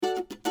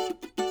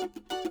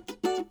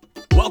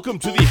Welcome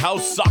to the How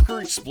Soccer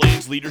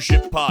Explains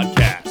Leadership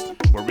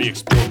podcast, where we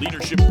explore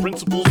leadership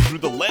principles through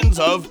the lens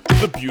of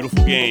the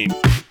beautiful game.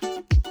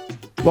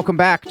 Welcome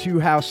back to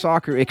How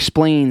Soccer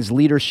Explains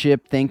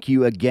Leadership. Thank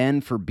you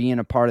again for being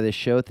a part of this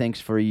show. Thanks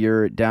for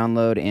your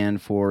download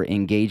and for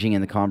engaging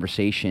in the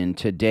conversation.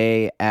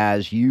 Today,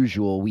 as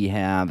usual, we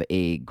have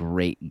a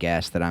great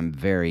guest that I'm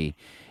very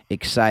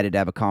excited to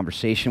have a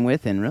conversation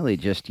with, and really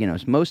just,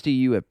 most of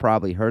you have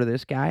probably heard of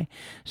this guy.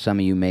 Some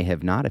of you may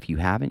have not. If you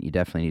haven't, you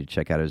definitely need to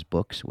check out his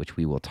books, which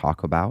we will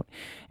talk about,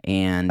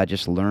 and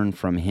just learn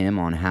from him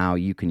on how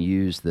you can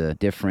use the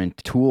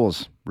different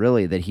tools,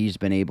 really, that he's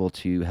been able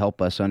to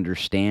help us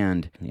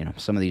understand.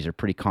 Some of these are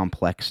pretty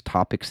complex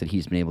topics that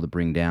he's been able to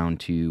bring down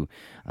to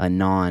a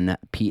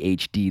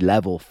non-PhD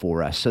level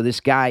for us. So this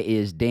guy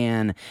is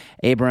Dan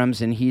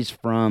Abrams, and he's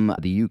from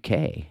the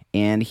UK,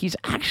 and he's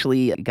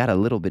actually got a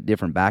little bit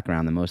different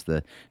background than most of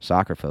the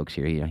soccer folks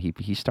here.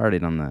 He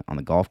started on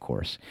the golf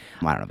course.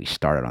 I don't know if he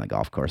started on the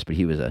golf course, but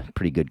he was a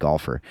pretty good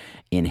golfer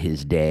in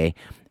his day.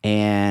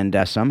 And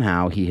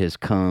somehow he has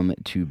come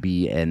to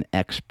be an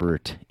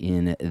expert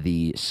in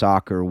the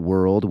soccer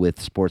world with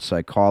sports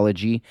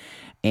psychology.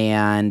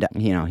 And,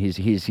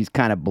 he's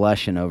kind of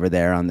blushing over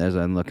there as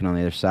I'm looking on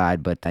the other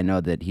side, but I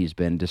know that he's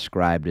been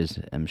described as,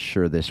 I'm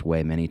sure, this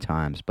way many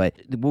times. But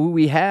what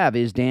we have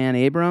is Dan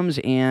Abrams.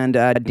 And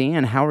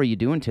Dan, how are you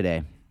doing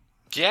today?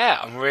 Yeah,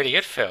 I'm really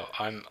good, Phil.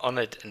 I'm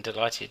honored and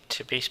delighted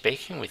to be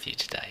speaking with you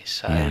today.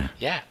 So,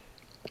 yeah.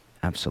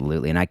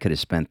 Absolutely. And I could have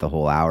spent the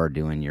whole hour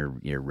doing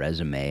your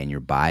resume and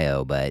your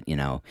bio, but,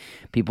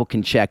 people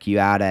can check you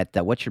out at,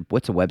 what's a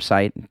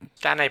website?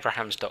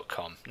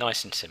 DanAbrahams.com.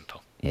 Nice and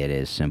simple. It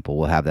is simple.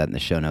 We'll have that in the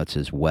show notes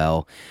as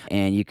well.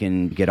 And you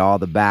can get all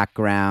the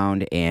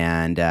background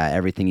and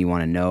everything you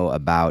want to know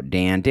about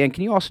Dan. Dan,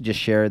 can you also just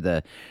share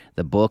the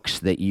books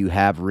that you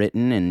have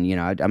written? And,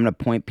 I'm going to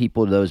point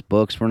people to those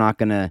books. We're not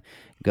going to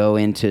go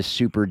into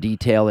super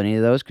detail in any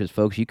of those because,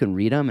 folks, you can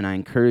read them, and I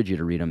encourage you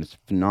to read them. It's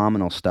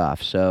phenomenal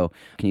stuff. So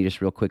can you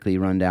just real quickly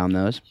run down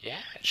those? Yeah,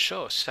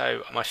 sure.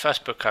 So my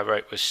first book I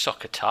wrote was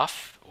Soccer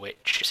Tough,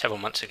 which several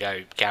months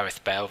ago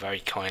Gareth Bale very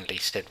kindly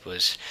said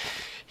was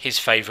his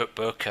favourite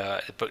book,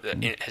 the book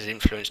that has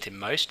influenced him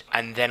most.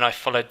 And then I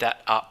followed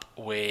that up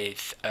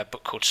with a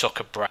book called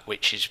Soccer Bra,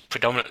 which is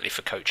predominantly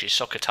for coaches.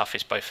 Soccer Tough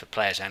is both for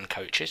players and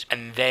coaches.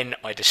 And then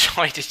I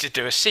decided to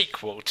do a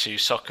sequel to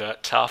Soccer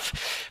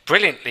Tough,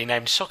 brilliantly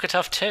named Soccer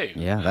Tough 2.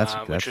 Yeah,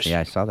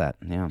 I saw that,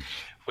 yeah.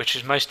 Which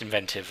was most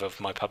inventive of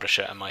my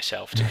publisher and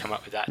myself to come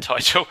up with that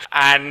title.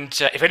 And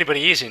if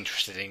anybody is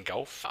interested in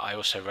golf, I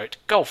also wrote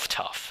Golf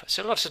Tough.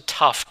 So lots of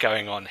tough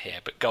going on here,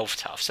 but Golf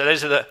Tough. So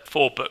those are the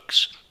 4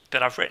 books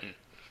that I've written.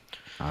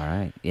 All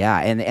right. Yeah,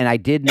 and I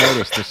did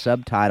notice the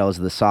subtitles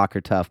of the Soccer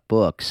Tough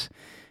books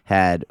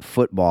had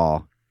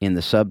football in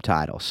the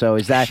subtitle. So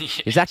is that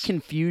Yes. Is that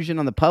confusion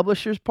on the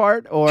publisher's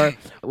part, or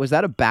was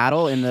that a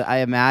battle I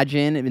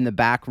imagine in the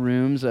back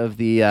rooms of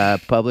the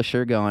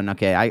publisher going,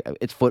 okay,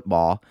 it's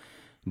football,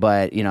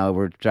 but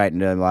we're trying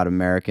to a lot of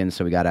Americans,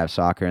 so we got to have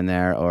soccer in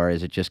there, or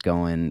is it just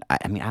going?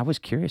 I was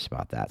curious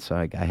about that, so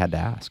I had to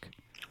ask.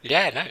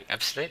 Yeah, no,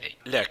 absolutely.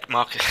 Look,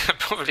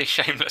 probably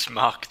shameless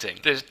marketing.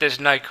 There's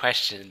no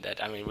question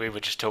that, we were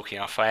just talking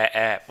off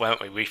air,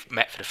 weren't we? We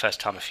met for the first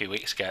time a few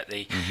weeks ago at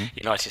the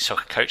United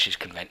Soccer Coaches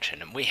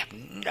Convention, and we have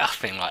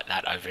nothing like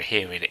that over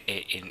here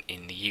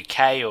in the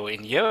UK or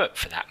in Europe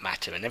for that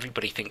matter. And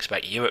everybody thinks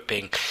about Europe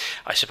being,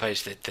 I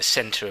suppose, the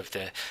centre of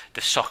the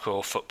soccer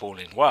or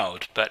footballing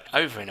world. But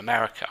over in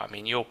America,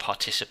 your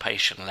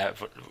participation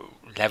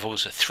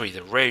levels are through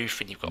the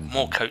roof, and you've got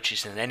more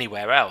coaches than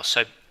anywhere else.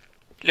 So,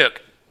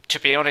 look, to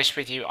be honest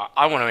with you,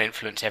 I want to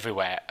influence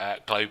everywhere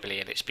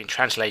globally, and it's been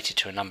translated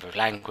to a number of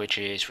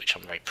languages, which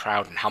I'm very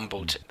proud and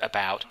humbled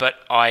about. But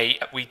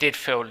we did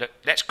feel, look,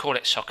 let's call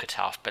it Soccer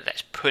Tough, but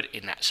let's put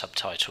in that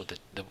subtitle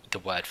the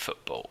word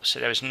football, so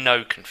there was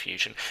no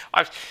confusion.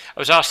 I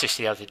was asked this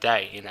the other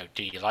day,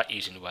 do you like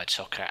using the word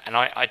soccer? And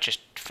I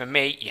just, for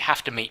me, you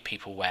have to meet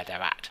people where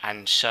they're at.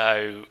 And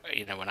so,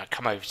 when I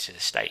come over to the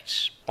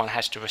States, one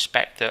has to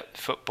respect that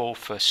football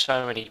for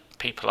so many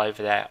people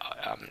over there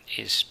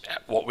is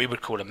what we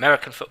would call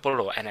American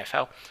football or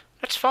NFL.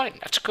 That's fine.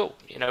 That's cool.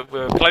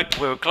 We're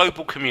a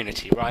global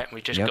community, right?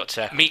 We just got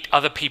to meet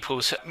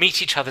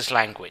each other's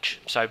language.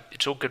 So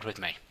it's all good with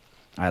me.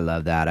 I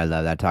love that.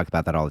 I talk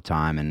about that all the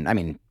time.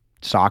 And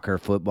soccer,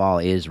 football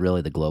is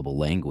really the global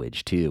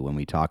language too. When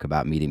we talk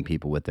about meeting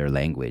people with their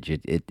language,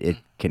 it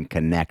can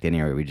connect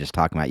anywhere. We were just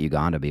talking about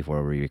Uganda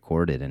before we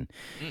recorded, and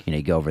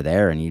you go over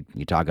there and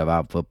you talk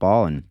about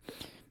football, and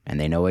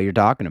they know what you're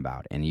talking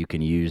about, and you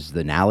can use the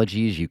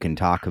analogies. You can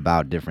talk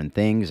about different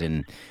things,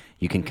 and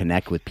you can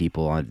connect with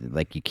people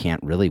like you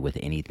can't really with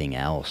anything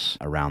else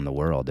around the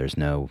world. There's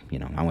no,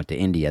 I went to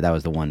India. That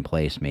was the one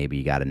place maybe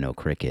you got to know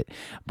cricket.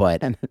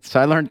 But so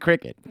I learned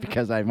cricket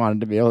because I wanted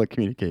to be able to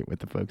communicate with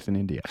the folks in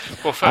India.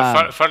 Well,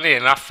 funnily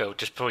enough, Phil,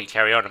 just before you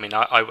carry on, I mean,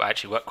 I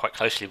actually work quite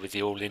closely with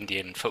the All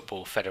Indian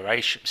Football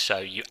Federation, so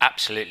you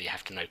absolutely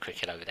have to know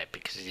cricket over there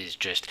because it is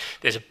just,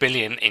 there's 1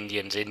 billion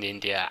Indians in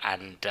India,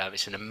 and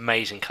it's an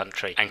amazing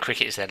country, and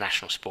cricket is their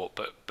national sport.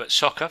 But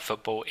soccer,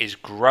 football, is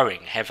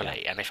growing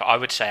heavily, and if I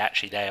would say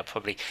actually they are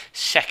probably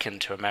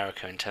second to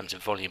America in terms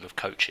of volume of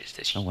coaches.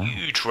 There's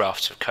huge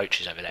rafts of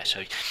coaches over there,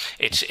 so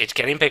it's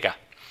getting bigger.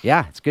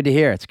 Yeah, it's good to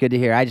hear. It's good to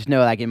hear. I just know,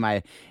 like in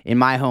my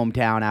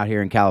hometown out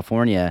here in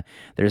California,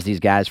 there's these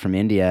guys from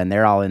India, and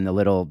they're all in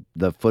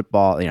the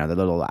football, the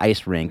little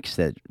ice rinks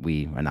that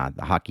are not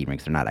the hockey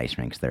rinks. They're not ice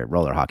rinks. They're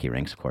roller hockey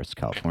rinks, of course, it's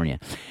California,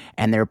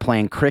 and they're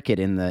playing cricket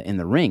in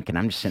the rink. And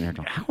I'm just sitting there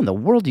going, how in the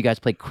world do you guys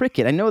play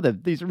cricket? I know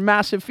that these are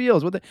massive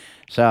fields.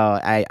 So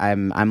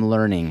I'm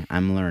learning.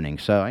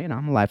 So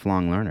I'm a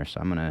lifelong learner. So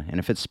and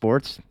if it's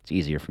sports, it's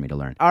easier for me to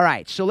learn. All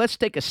right, so let's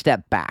take a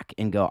step back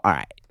and go. All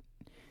right.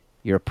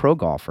 You're a pro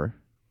golfer.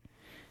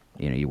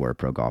 You were a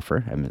pro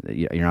golfer. I mean,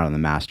 you're not on the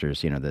Masters,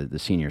 the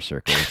senior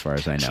circuit, as far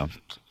as I know.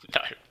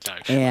 No.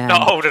 And,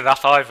 not old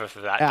enough either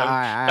for that.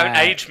 Don't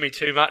age me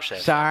too much there.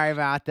 Sorry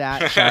about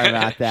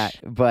that.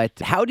 But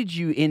how did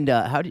you end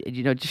up,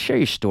 just share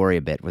your story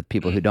a bit with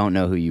people who don't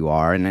know who you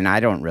are. And I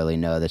don't really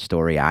know the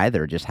story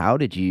either. Just how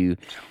did you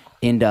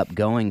end up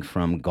going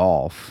from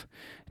golf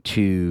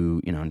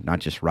to, not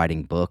just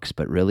writing books,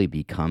 but really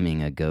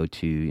becoming a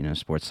go-to,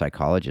 sports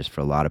psychologist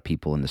for a lot of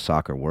people in the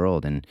soccer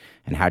world, and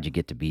how'd you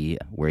get to be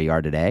where you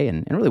are today,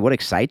 and really what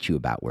excites you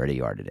about where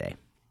you are today?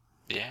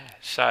 Yeah,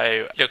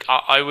 so look,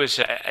 I was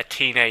a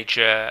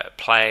teenager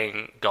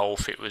playing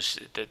golf. It was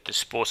the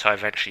sport I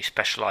eventually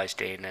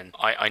specialised in, and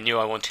I knew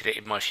I wanted it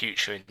in my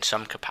future in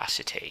some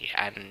capacity,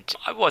 and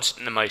I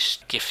wasn't the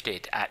most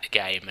gifted at the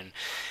game, and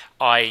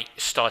I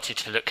started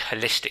to look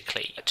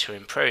holistically to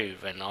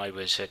improve, and I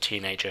was a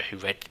teenager who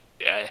read,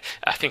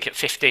 I think at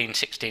 15,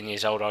 16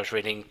 years old, I was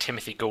reading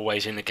Timothy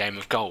Galway's In the Game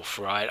of Golf,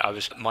 right?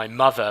 My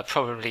mother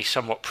probably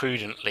somewhat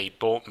prudently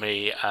bought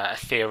me a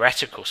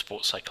theoretical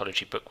sports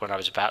psychology book when I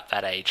was about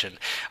that age, and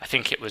I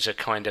think it was a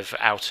kind of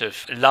out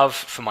of love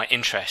for my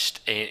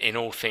interest in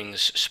all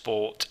things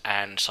sport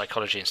and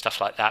psychology and stuff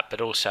like that,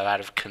 but also out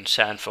of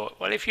concern for,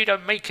 well, if you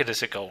don't make it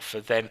as a golfer,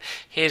 then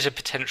here's a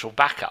potential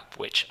backup,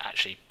 which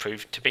actually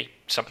proved to be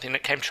something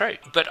that came true.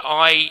 But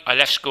I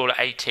left school at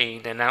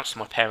 18, announced to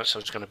my parents I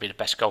was going to be the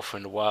best golfer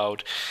in the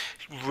world,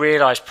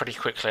 realised pretty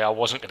quickly I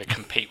wasn't going to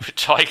compete with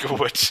Tiger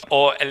Woods,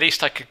 or at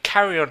least I could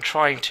carry on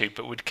trying to,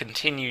 but would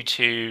continue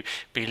to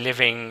be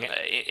living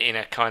in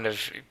a kind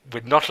of,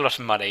 with not a lot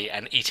of money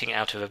and eating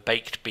out of a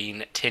baked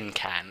bean tin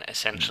can,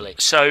 essentially.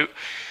 So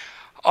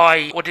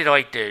what did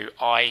I do?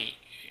 I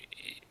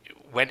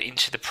went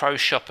into the pro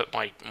shop at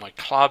my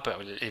club.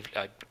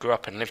 I grew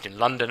up and lived in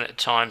London at the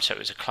time, so it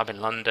was a club in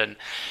London,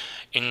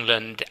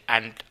 England,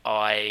 and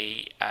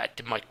I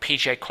did my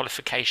PGA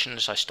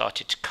qualifications. I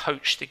started to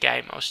coach the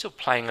game. I was still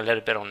playing a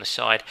little bit on the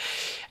side,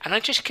 and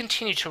I just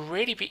continued to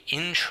really be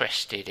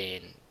interested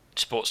in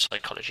sports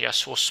psychology. I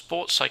saw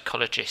sports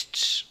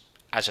psychologists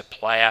as a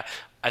player.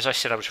 As I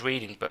said, I was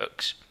reading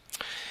books,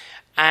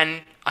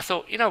 and I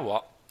thought, you know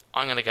what,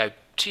 I'm going to go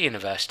to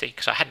university,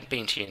 because I hadn't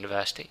been to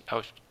university.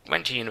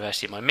 Went to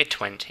university in my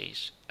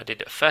mid-20s. I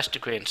did a first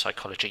degree in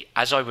psychology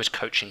as I was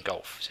coaching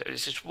golf. So it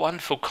was this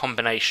wonderful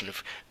combination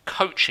of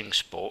coaching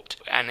sport,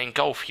 and in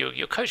golf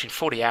you're coaching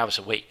 40 hours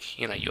a week.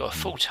 You're a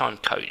full-time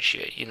coach.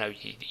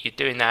 You're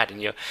doing that,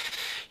 and you're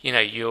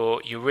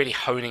really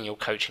honing your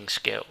coaching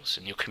skills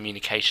and your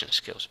communication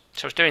skills.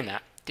 So I was doing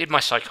that. Did my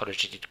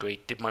psychology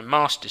degree, did my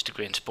master's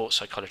degree in sports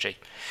psychology,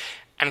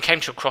 and came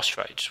to a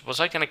crossroads.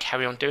 Was I going to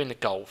carry on doing the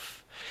golf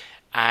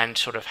and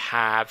sort of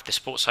have the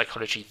sports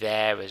psychology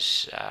there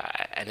as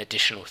an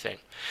additional thing?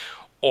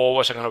 Or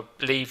was I going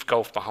to leave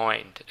golf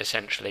behind,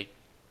 essentially,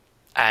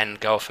 and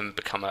go off and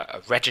become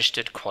a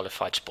registered,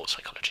 qualified sports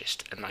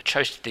psychologist? And I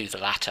chose to do the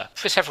latter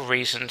for several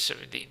reasons.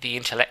 The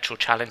intellectual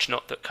challenge,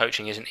 not that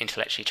coaching isn't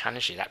intellectually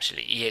challenging, it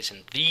absolutely is.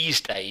 And these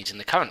days, in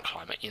the current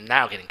climate, you're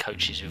now getting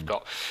coaches who've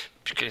got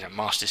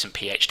masters and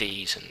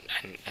PhDs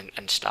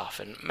and stuff.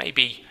 And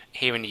maybe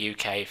here in the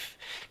UK,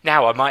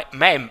 now I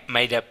may have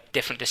made a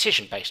different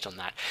decision based on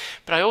that.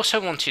 But I also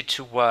wanted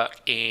to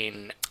work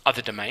in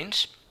other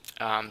domains.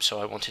 So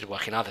I wanted to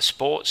work in other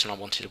sports, and I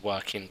wanted to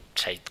work in,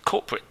 say, the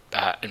corporate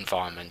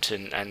environment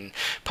and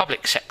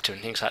public sector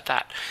and things like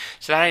that.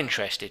 So that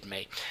interested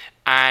me.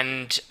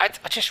 And I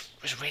just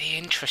was really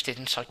interested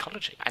in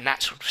psychology and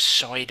that sort of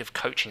side of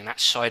coaching and that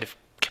side of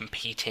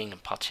competing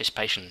and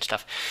participation and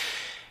stuff.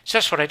 So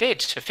that's what I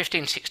did. So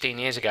 15, 16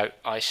 years ago,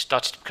 I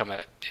started to become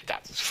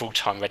that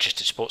full-time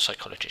registered sports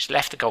psychologist,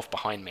 left the golf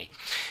behind me.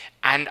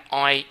 And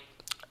I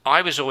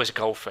was always a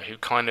golfer who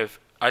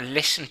I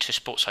listened to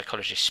sports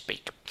psychologists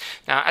speak.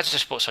 Now, as a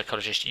sports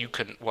psychologist, you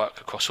can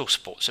work across all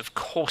sports. Of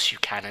course you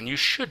can, and you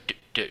should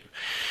do.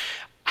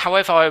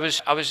 However, I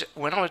was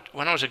when I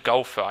was a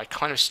golfer, I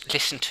kind of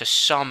listened to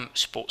some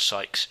sports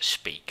psychs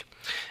speak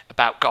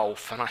about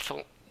golf, and I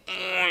thought,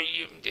 I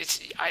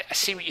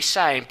see what you're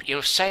saying, but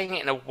you're saying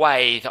it in a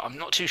way that I'm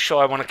not too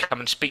sure I want to come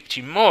and speak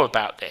to you more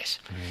about this.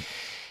 Right.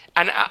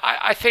 And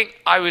I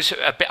think I was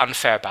a bit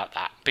unfair about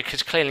that,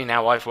 because clearly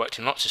now I've worked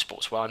in lots of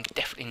sports where I'm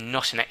definitely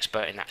not an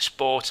expert in that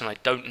sport, and I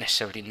don't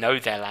necessarily know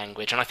their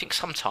language, and I think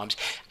sometimes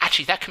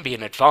actually that can be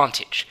an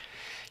advantage.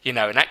 And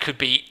that could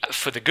be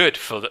for the good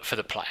for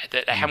the player,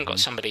 that they haven't got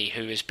somebody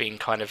who is being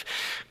kind of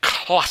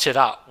cluttered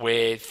up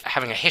with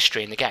having a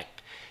history in the game.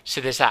 So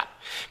there's that.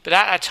 But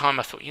at that time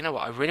I thought, you know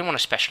what, I really want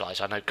to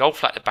specialise. I know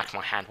golf like the back of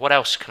my hand. What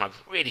else can I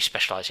really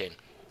specialise in?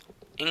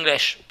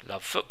 English,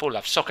 love football,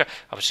 love soccer.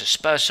 I was a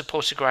Spurs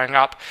supporter growing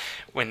up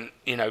when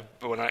I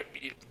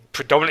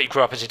predominantly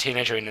grew up as a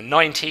teenager in the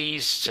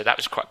 90s, so that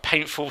was quite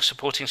painful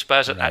supporting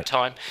Spurs at that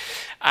time.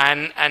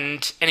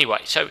 And anyway,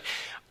 so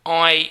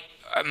I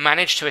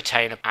managed to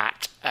attain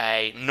at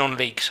a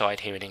non-league side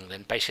here in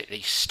England,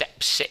 basically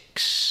step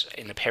 6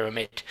 in the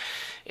pyramid,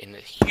 in the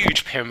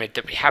huge pyramid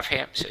that we have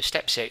here, so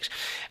step 6,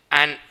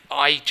 and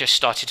I just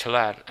started to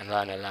learn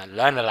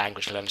the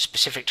language, learn the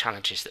specific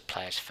challenges that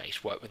players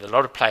face, work with a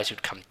lot of players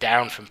who'd come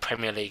down from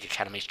Premier League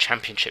academies,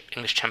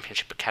 English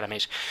Championship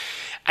academies,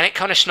 and it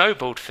kind of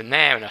snowballed from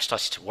there, and I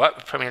started to work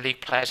with Premier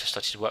League players. I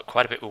started to work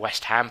quite a bit with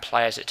West Ham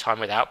players at the time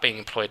without being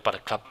employed by the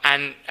club,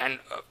 and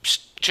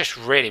just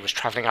really was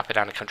travelling up and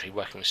down the country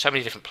working with so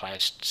many different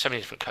players, so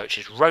many different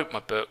coaches, wrote my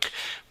book,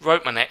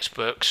 wrote my next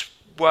books,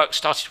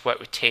 started to work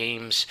with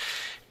teams,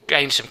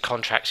 gained some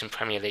contracts in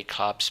Premier League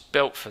clubs,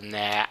 built from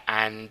there,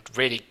 and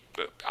really,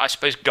 I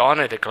suppose,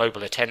 garnered a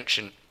global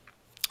attention,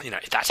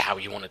 if that's how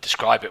you want to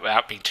describe it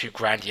without being too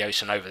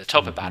grandiose and over the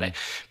top about it,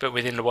 but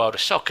within the world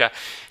of soccer,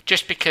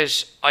 just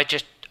because I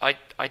just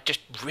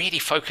really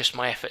focused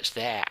my efforts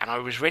there, and I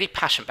was really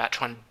passionate about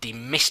trying to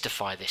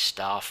demystify this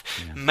stuff,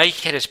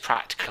 make it as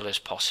practical as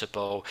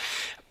possible,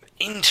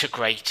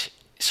 integrate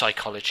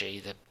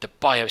psychology, the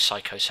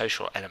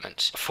biopsychosocial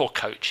elements for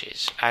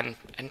coaches, and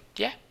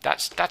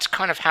that's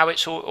kind of how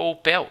it's all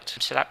built.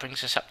 So that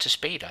brings us up to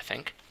speed, I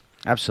think.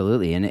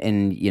 Absolutely,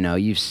 and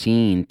you've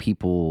seen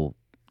people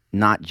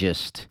not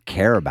just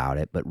care about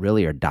it, but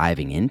really are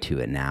diving into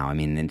it now. I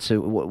mean, and so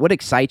what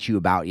excites you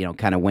about,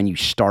 kind of when you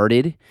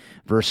started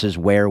versus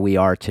where we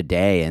are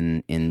today,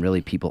 and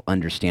really people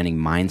understanding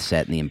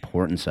mindset and the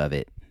importance of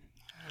it?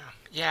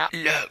 Yeah,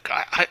 look,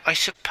 I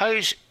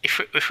suppose if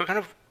we're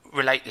going to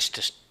relate this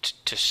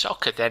to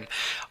soccer, then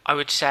I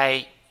would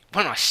say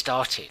when I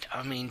started,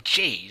 I mean,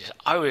 geez,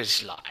 I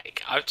was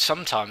like,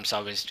 sometimes I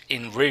was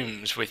in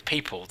rooms with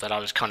people that I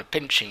was kind of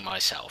pinching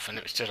myself, and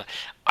it was just like,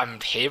 I'm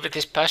here with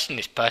this person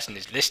is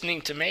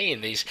listening to me,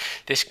 and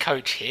this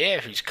coach here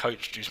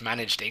who's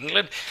managed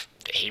England,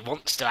 he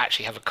wants to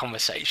actually have a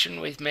conversation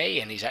with me,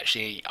 and he's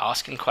actually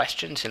asking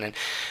questions, and then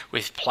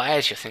with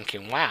players you're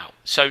thinking, wow.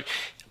 So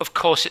of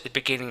course, at the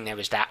beginning there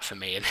was that for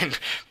me, and then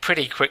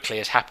pretty quickly,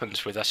 as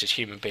happens with us as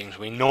human beings,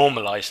 we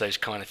normalise those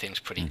kind of things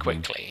pretty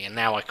quickly, and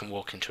now I can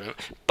walk into it.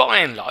 By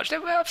and large, I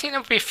think there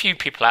would be a few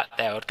people out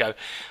there who'd go,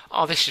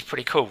 oh, this is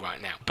pretty cool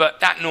right now, but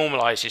that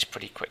normalises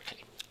pretty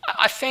quickly.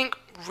 I think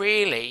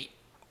really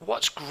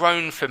what's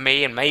grown for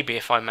me, and maybe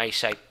if I may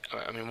say,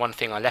 I mean, one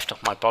thing I left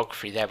off my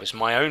biography there was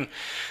my own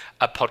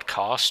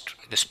podcast,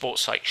 the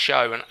Sports Psych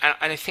Show, and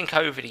I think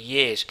over the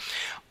years,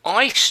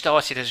 I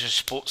started as a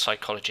sports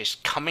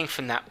psychologist coming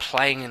from that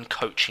playing and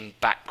coaching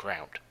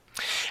background.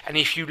 And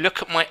if you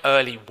look at my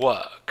early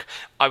work,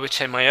 I would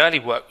say my early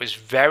work was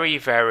I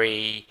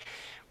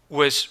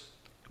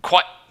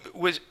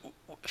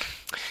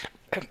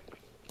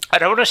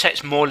don't want to say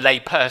it's more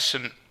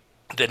layperson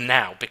than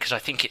now, because I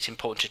think it's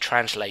important to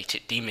translate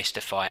it,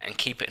 demystify it, and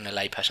keep it in a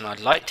layperson. I'd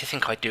like to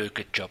think I do a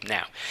good job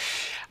now.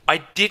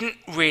 I didn't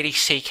really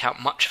seek out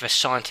much of a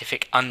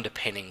scientific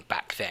underpinning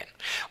back then.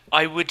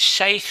 I would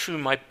say through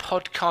my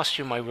podcast,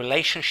 through my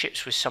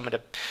relationships with some of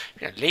the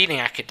leading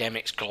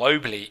academics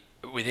globally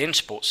within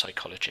sports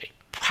psychology,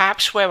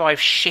 perhaps where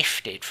I've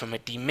shifted from a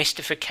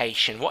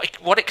demystification,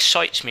 what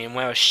excites me and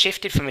where I've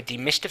shifted from a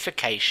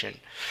demystification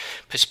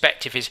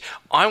perspective is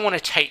I want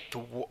to take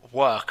the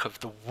work of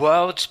the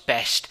world's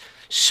best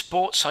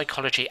sports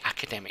psychology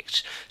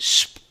academics,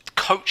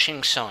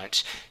 coaching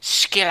science,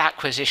 skill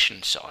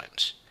acquisition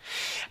science,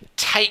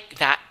 take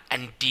that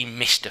and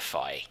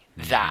demystify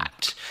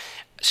that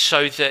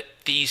so that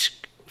these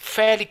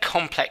fairly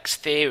complex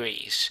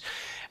theories,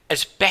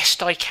 as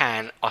best I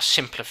can, are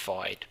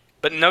simplified,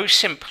 but no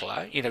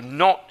simpler,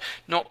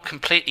 not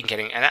completely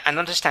getting, and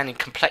understanding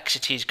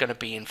complexity is going to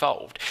be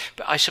involved,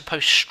 but I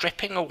suppose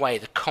stripping away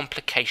the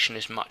complication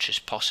as much as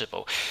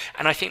possible.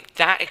 And I think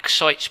that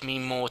excites me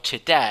more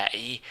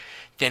today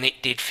than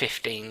it did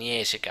 15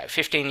 years ago.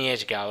 15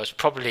 years ago, I was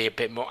probably a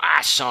bit more,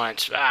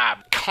 science,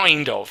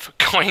 kind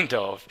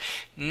of.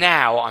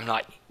 Now I'm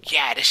like,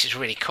 yeah, this is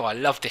really cool. I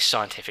love this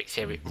scientific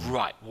theory.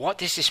 Right, what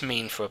does this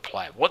mean for a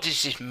player? What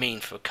does this mean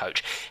for a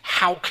coach?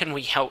 How can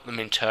we help them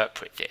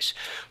interpret this?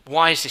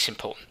 Why is this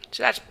important?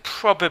 So that's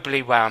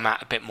probably where I'm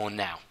at a bit more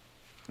now.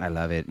 I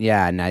love it.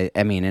 Yeah, and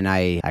I mean, and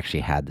I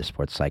actually had the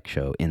Sports Psych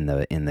show in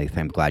the.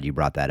 I'm glad you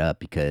brought that up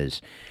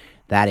because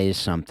that is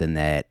something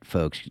that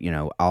folks,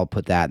 I'll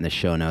put that in the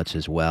show notes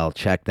as well.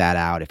 Check that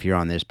out. If you're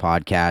on this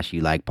podcast,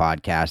 you like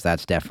podcasts,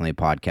 that's definitely a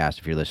podcast.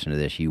 If you're listening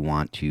to this, you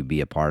want to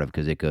be a part of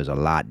because it goes a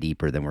lot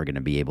deeper than we're going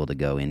to be able to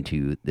go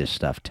into this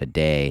stuff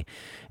today.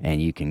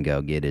 And you can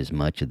go get as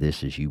much of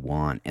this as you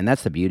want. And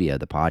that's the beauty of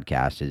the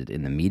podcast is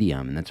in the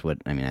medium. And that's what,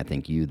 I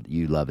think you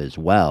love as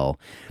well.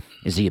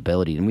 Is the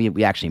ability, and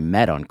we actually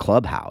met on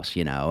Clubhouse,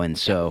 and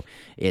so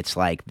it's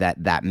like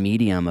that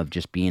medium of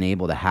just being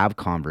able to have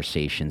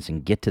conversations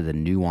and get to the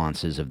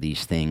nuances of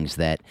these things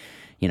that,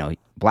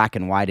 black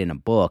and white in a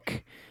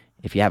book.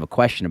 If you have a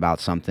question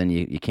about something,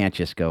 you can't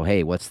just go,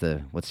 hey, what's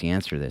the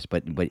answer to this?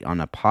 But on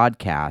a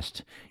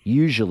podcast,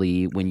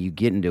 usually when you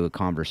get into a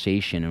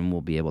conversation, and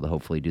we'll be able to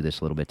hopefully do this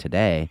a little bit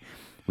today,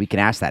 we can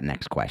ask that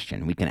next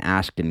question. We can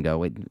ask and go,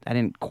 wait, I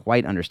didn't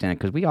quite understand it,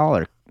 because we all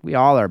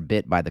are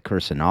bit by the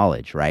curse of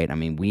knowledge, right? I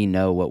mean, we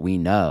know what we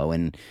know,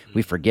 and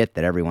we forget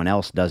that everyone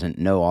else doesn't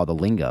know all the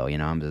lingo.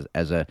 I'm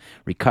as a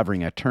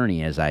recovering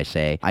attorney, as I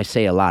say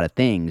a lot of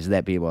things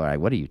that people are like,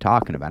 what are you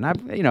talking about?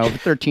 And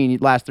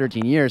I've, last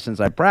 13 years since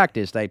I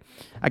practiced, I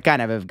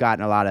kind of have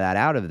gotten a lot of that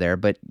out of there,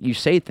 but you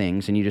say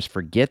things and you just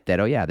forget that,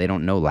 oh yeah, they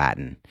don't know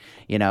Latin,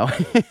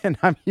 and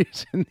I'm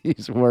using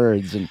these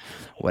words and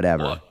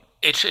whatever. Well,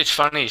 it's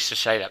funny to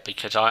say that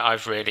because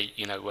I've really,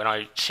 when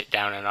I sit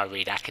down and I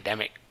read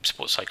academic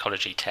sports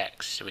psychology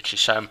texts, which is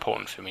so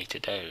important for me to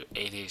do,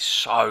 it is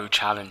so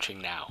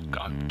challenging now.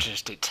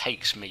 It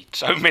takes me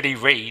so many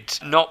reads.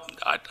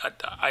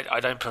 I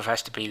don't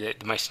profess to be the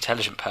most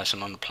intelligent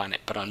person on the planet,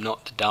 but I'm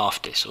not the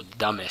daftest or the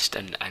dumbest,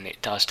 and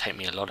it does take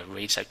me a lot of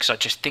reads, because I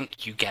just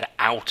think you get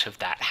out of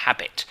that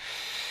habit.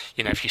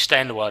 If you stay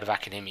in the world of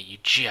academia, you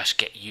just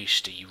get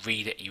used to, you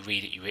read it,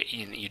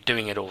 you're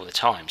doing it all the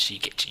time, so you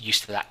get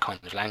used to that kind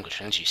of language.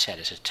 And as you said,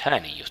 as an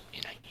attorney,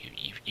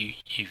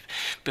 you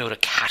build a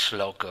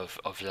catalogue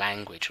of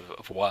language,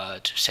 of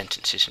words, of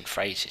sentences and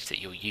phrases that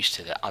you're used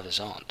to that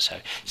others aren't. So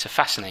it's a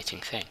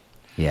fascinating thing.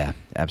 Yeah,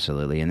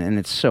 absolutely. And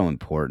it's so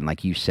important,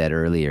 like you said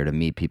earlier, to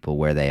meet people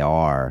where they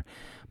are,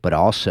 but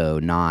also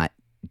not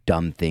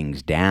dumb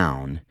things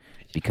down.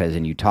 Because,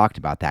 and you talked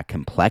about that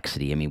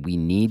complexity. I mean, we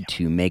need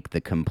to make the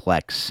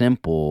complex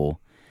simple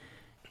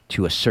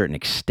to a certain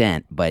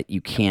extent, but you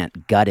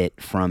can't gut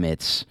it from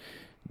its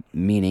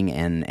meaning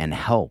and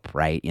help,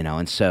 right?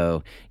 And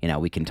so,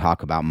 we can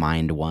talk about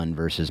mind one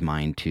versus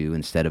mind two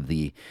instead of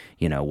the,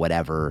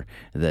 whatever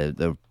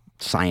the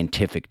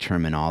scientific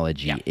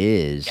terminology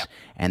is,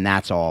 and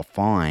that's all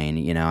fine,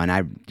 and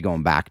I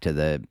going back to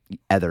the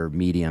other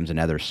mediums and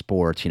other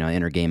sports,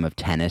 Inner Game of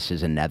Tennis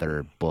is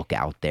another book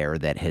out there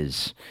that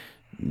has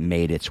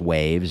made its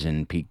waves,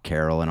 and Pete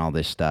Carroll and all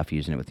this stuff,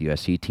 using it with the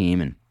USC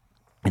team,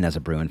 and as a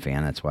Bruin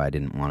fan, that's why I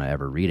didn't want to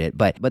ever read it.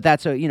 But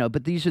that's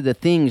but these are the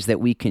things that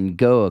we can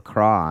go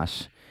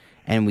across,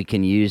 and we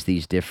can use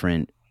these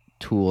different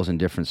tools in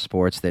different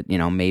sports that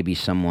maybe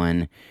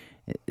someone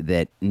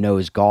that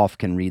knows golf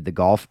can read the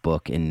golf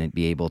book and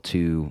be able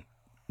to.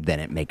 Then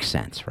it makes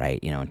sense,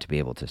 right? To be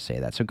able to say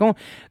that. So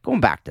going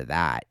back to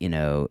that,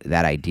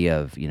 that idea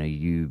of,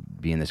 you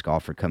being this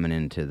golfer coming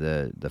into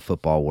the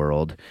football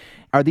world,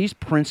 are these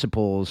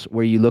principles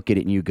where you look at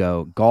it and you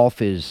go,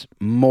 golf is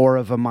more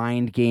of a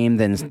mind game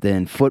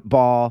than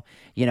football?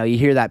 You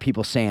hear that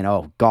people saying,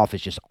 oh, golf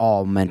is just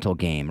all mental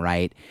game,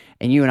 right?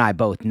 And you and I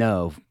both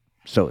know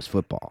so is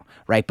football,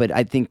 right? But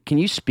I think, can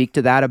you speak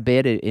to that a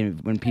bit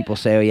when people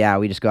say, oh yeah,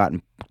 we just go out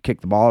and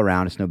kick the ball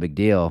around, it's no big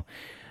deal.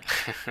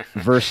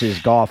 Versus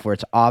golf, where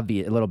it's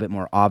obvious, a little bit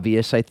more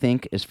obvious, I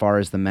think, as far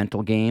as the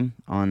mental game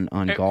on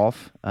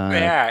golf.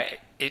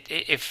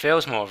 It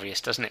feels more obvious,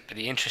 doesn't it? But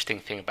the interesting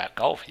thing about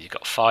golf is you've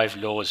got 5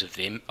 laws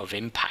of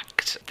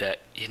impact that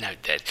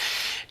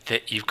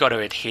that you've got to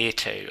adhere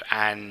to,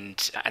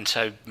 and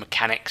so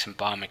mechanics and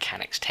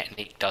biomechanics,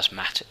 technique does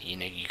matter.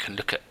 You can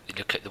look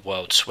at the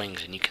world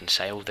swings and you can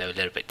say, oh, they're a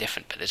little bit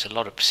different, but there's a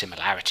lot of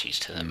similarities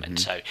to them,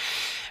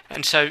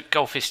 and so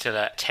golf is still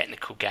a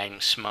technical game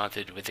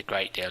smothered with a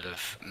great deal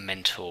of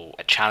mental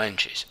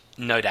challenges.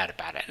 No doubt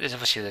about it.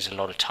 There's a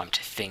lot of time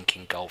to think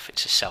in golf.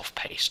 It's a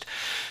self-paced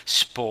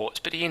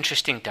sport. But the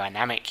interesting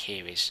dynamic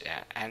here is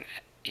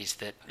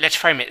that, let's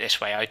frame it this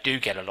way. I do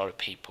get a lot of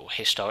people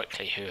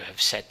historically who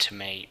have said to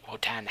me, well,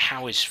 Dan,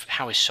 how is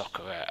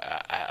soccer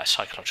a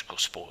psychological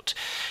sport?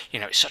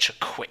 It's such a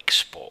quick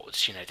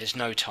sport. There's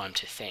no time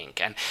to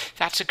think. And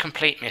that's a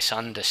complete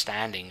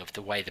misunderstanding of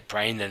the way the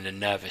brain and the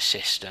nervous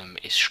system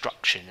is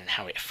structured and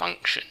how it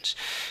functions.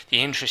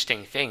 The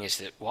interesting thing is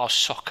that while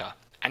soccer,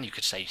 and you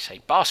could say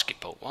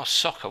basketball, while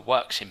soccer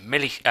works in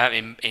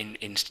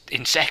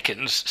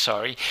seconds,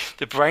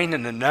 the brain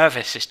and the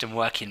nervous system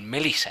work in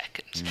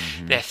milliseconds.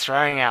 They're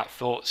throwing out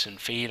thoughts and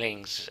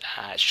feelings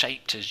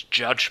shaped as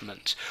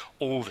judgments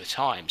all the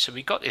time. So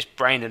we've got this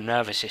brain and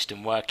nervous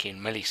system working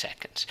in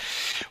milliseconds.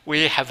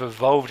 We have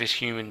evolved as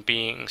human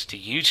beings to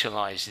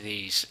utilize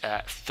these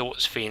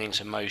thoughts,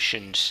 feelings,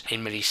 emotions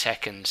in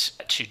milliseconds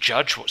to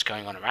judge what's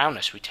going on around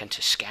us. We tend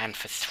to scan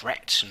for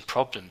threats and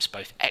problems,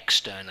 both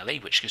externally,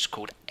 which is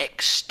called called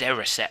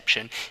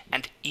exteroception,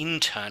 and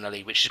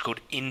internally, which is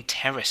called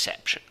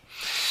interoception.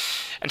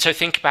 And so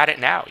think about it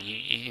now.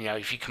 You know,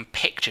 if you can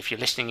picture, if you're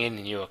listening in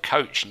and you're a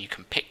coach and you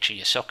can picture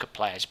your soccer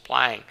players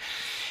playing,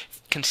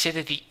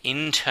 consider the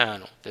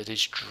internal that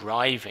is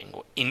driving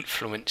or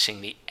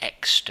influencing the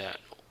external.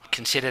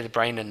 Consider the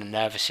brain and the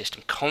nervous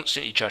system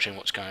constantly judging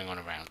what's going on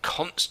around,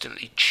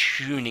 constantly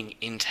tuning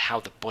into how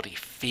the body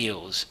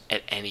feels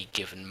at any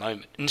given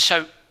moment. And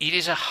so it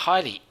is a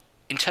highly,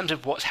 in terms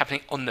of what's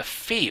happening on the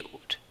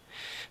field,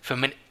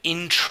 from an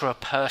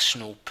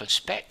intrapersonal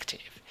perspective,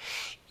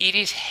 it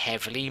is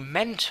heavily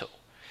mental,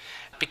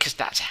 because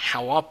that's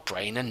how our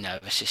brain and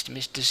nervous system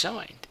is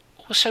designed.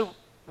 Also,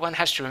 one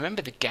has to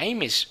remember the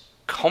game is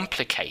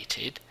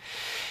complicated.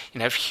 You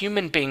know, if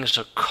human beings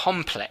are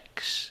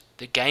complex,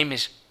 the game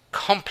is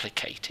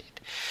complicated.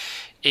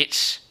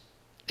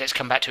 Let's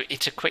come back to it,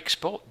 it's a quick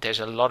sport. There's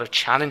a lot of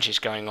challenges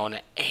going on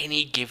at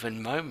any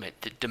given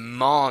moment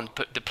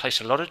that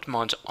place a lot of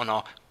demands on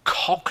our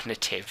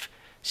cognitive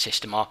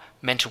system, our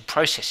mental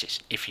processes,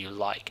 if you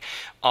like,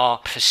 our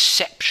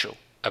perceptual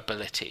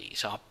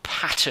abilities, our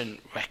pattern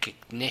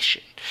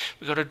recognition.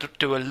 We've got to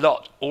do a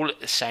lot all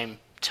at the same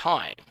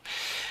time.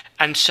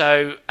 And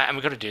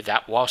we've got to do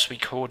that whilst we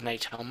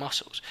coordinate our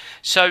muscles.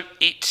 So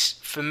it's,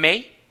 for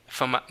me,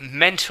 from a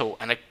mental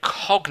and a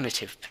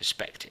cognitive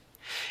perspective,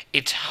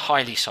 it's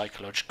highly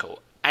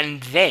psychological.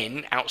 And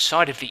then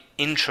outside of the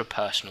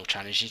intrapersonal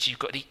challenges, you've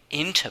got the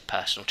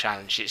interpersonal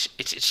challenges.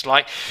 It's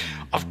like,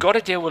 I've got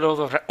to deal with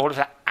all of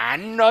that,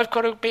 and I've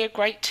got to be a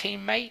great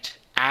teammate,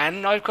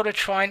 and I've got to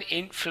try and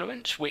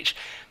influence, which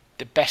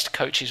the best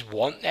coaches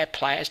want their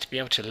players to be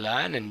able to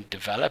learn and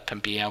develop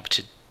and be able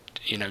to,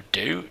 you know,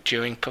 do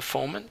during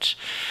performance.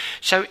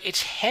 So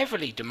it's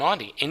heavily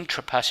demanding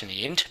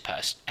intrapersonally,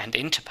 and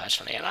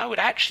interpersonally. And I would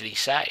actually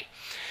say,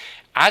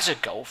 as a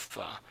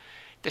golfer,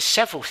 there's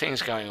several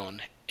things going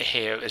on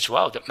here as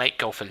well that make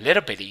golf a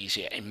little bit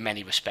easier in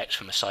many respects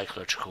from a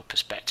psychological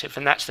perspective,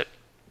 and that's that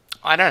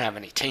I don't have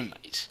any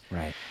teammates.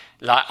 Right.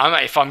 Like,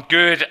 if I'm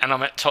good and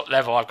I'm at top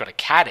level, I've got a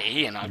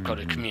caddy and I've got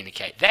to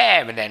communicate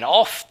there, and then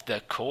off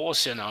the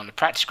course and on the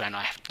practice ground,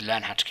 I have to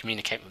learn how to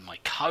communicate with my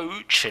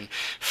coach and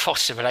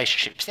foster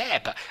relationships there.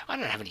 But I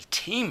don't have any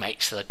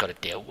teammates that I've got to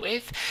deal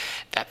with.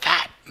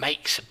 That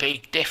makes a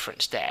big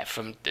difference there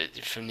from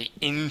the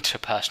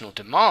interpersonal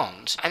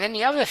demands. And then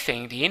the other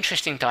thing, the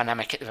interesting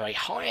dynamic at the very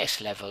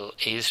highest level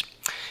is,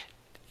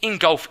 in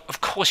golf,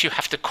 of course, you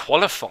have to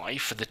qualify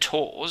for the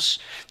tours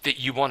that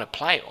you want to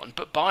play on.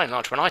 But by and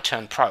large, when I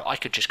turned pro, I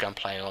could just go and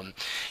play on,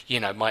 you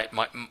know,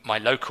 my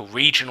local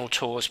regional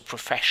tours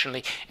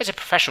professionally. As a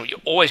professional, you're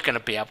always going to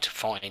be able to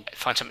find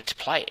something to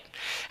play in.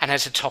 And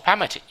as a top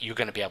amateur, you're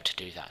going to be able to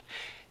do that.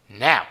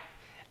 Now,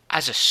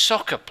 as a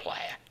soccer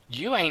player,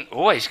 you ain't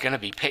always going to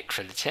be picked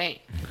for the team.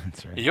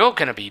 That's right. You're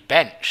going to be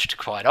benched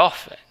quite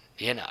often,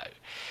 you know.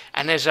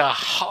 And there's a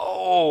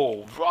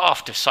whole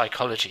raft of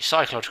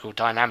psychological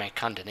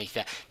dynamic underneath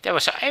there. There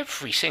was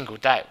every single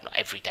day, not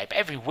every day, but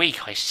every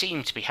week, I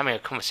seem to be having a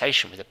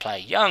conversation with a player,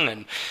 young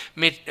and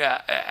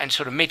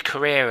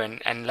mid-career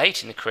and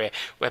late in the career,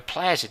 where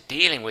players are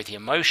dealing with the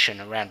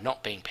emotion around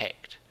not being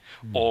picked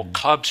or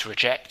clubs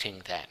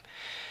rejecting them.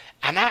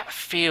 And that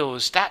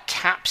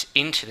taps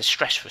into the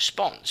stress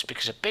response,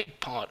 because a big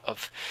part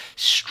of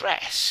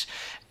stress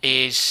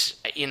is,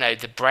 you know,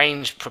 the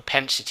brain's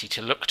propensity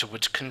to look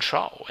towards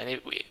control, and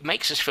it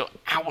makes us feel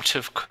out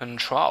of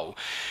control.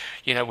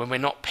 You know, when we're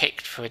not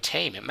picked for a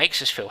team, it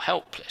makes us feel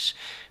helpless.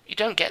 You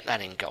don't get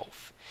that in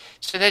golf.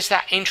 So there's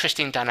that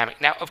interesting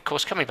dynamic. Now, of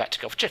course, coming back to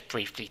golf, just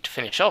briefly to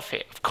finish off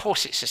here, of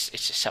course, it's a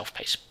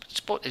self-paced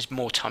sport. There's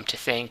more time to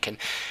think, and,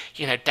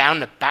 you know, down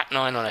the back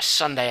nine on a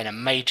Sunday in a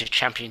major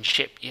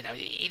championship, you know,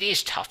 it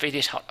is tough, it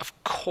is hard.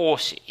 Of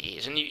course it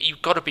is, and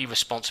you've got to be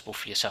responsible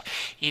for yourself.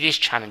 It is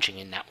challenging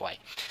in that way.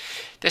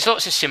 There's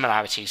lots of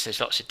similarities,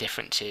 there's lots of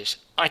differences.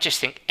 I just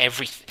think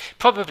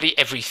probably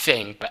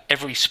everything, but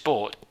every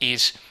sport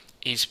is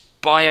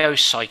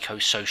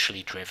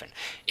biopsychosocially driven.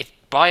 It's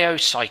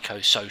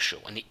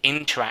biopsychosocial, and the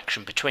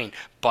interaction between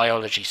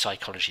biology,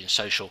 psychology, and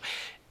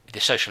the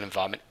social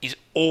environment is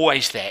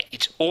always there.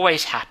 It's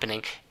always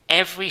happening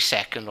every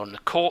second on the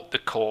court, the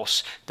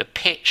course, the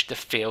pitch, the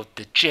field,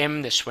 the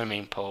gym, the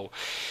swimming pool.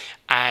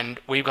 And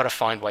we've got to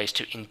find ways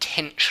to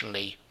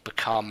intentionally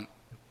become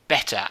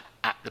better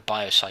at the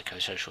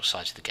biopsychosocial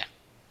sides of the game.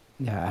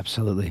 Yeah,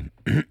 absolutely.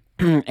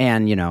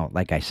 And, you know,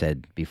 like I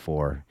said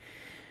before,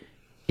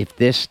 if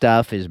this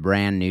stuff is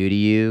brand new to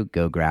you,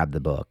 go grab the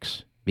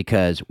books.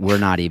 Because we're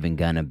not even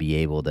going to be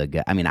able to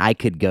go. I mean, I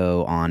could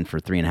go on for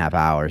 3.5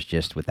 hours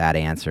just with that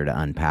answer to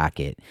unpack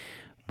it,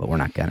 but we're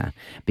not going to.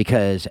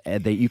 Because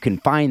you can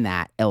find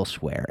that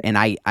elsewhere. And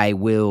I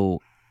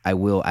will I'm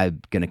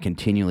going to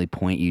continually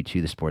point you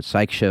to the Sports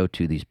Psych Show,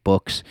 to these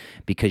books,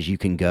 because you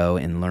can go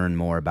and learn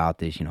more about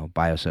this,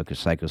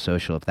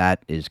 biopsychosocial. If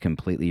that is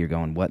completely, you're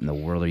going, what in the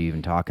world are you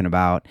even talking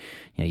about?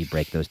 You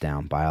break those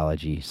down: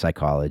 biology,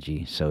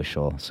 psychology,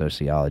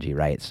 sociology,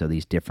 right? So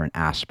these different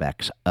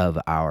aspects of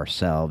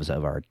ourselves,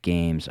 of our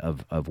games,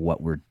 of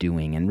what we're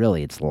doing, and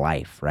really it's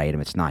life, right?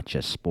 And it's not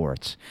just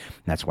sports.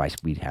 That's why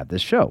we have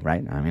this show,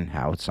 right? I mean,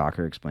 how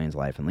soccer explains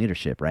life and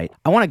leadership, right?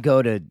 I want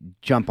to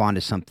jump onto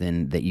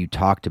something that you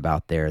talked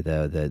about there,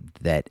 though,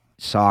 that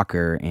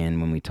soccer, and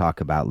when we talk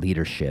about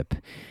leadership,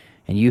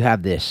 and you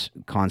have this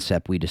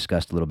concept we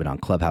discussed a little bit on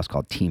Clubhouse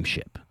called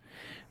teamship.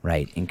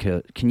 Right. And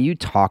can you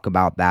talk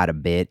about that a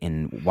bit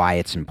and why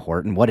it's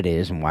important, what it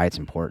is and why it's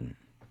important?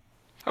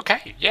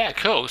 Okay. Yeah,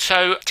 cool.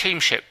 So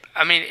teamship,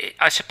 I mean,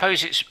 I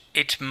suppose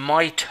it's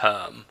my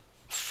term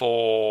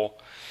for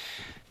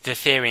the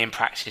theory and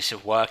practice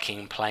of working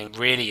and playing,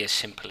 really as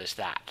simple as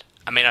that.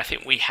 I mean, I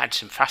think we had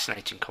some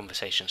fascinating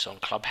conversations on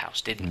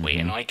Clubhouse, didn't we?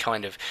 And I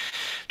kind of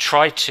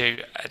tried to,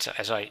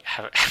 as I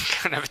have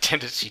kind of a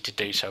tendency to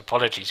do, so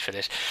apologies for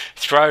this,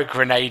 throw a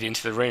grenade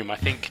into the room. I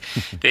think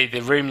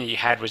the room that you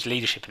had was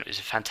leadership, and it was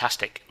a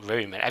fantastic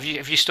room. And have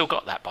you still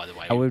got that, by the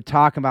way? We're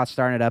talking about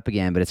starting it up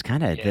again, but it's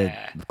kind of the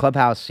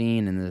Clubhouse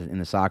scene in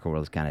the soccer world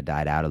has kind of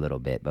died out a little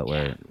bit. But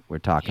we're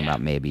talking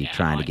about maybe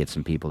trying to get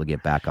some people to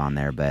get back on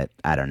there. But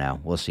I don't know.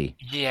 We'll see.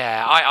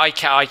 Yeah,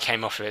 I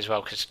came off of it as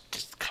well because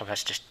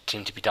Clubhouse just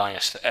seemed to be dying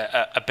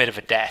a bit of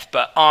a death.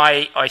 But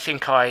I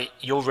think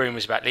your room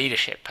was about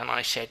leadership, and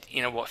I said,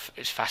 you know what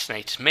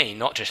fascinates me,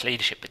 not just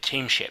leadership but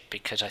teamship,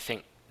 because I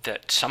think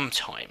that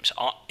sometimes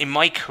in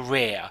my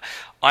career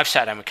I've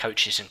sat down with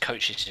coaches, and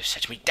coaches have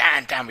said to me,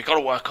 Dan, we've got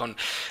to work on.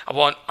 I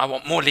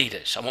want more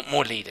leaders. I want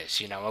more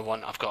leaders.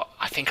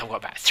 I think I've got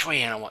about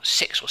 3, and I want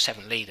 6 or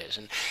 7 leaders.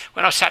 And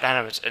when I sat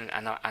down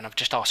and I've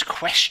just asked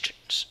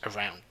questions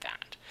around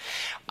that,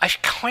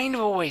 I've kind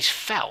of always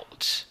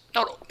felt.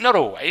 Not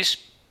always.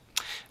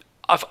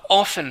 I've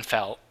often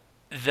felt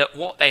that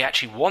what they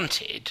actually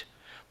wanted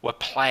were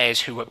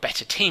players who were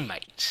better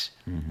teammates,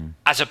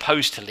 as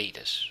opposed to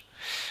leaders,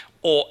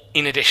 or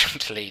in addition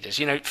to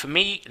leaders. For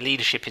me,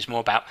 leadership is more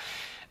about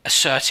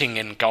asserting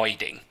and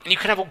guiding. And you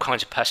can have all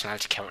kinds of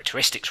personality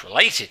characteristics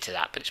related to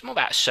that, but it's more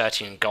about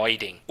asserting and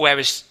guiding.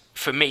 Whereas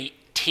for me,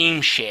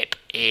 teamship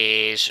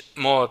is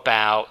more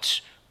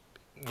about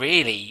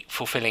really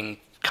fulfilling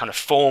kind of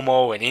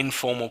formal and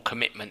informal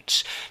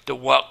commitments that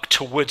work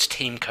towards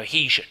team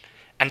cohesion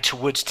and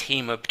towards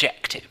team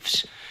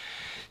objectives.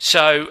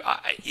 So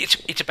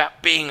it's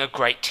about being a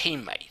great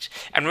teammate.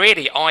 And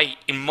really,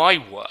 in my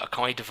work,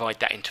 I divide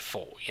that into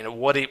 4.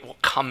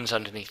 What comes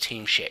underneath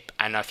teamship.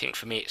 And I think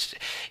for me, it's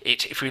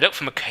if we look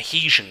from a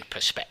cohesion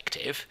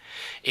perspective,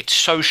 it's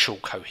social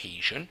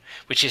cohesion,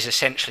 which is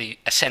essentially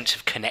a sense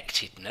of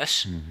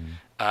connectedness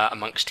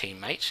amongst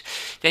teammates.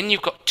 Then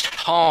you've got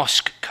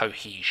task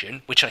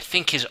cohesion, which I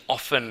think is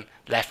often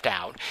left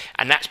out,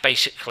 and that's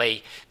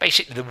basically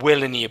the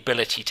will and the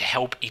ability to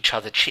help each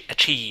other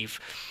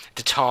achieve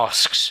the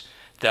tasks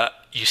that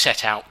you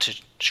set out to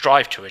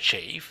strive to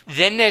achieve.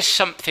 Then there's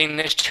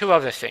 2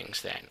 other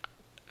things then.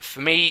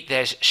 For me,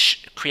 there's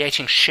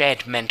creating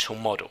shared mental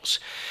models,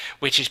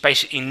 which is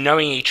basically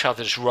knowing each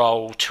other's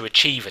role to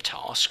achieve a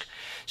task.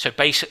 So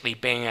basically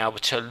being able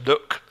to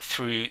look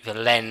through the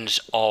lens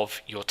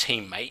of your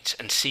teammates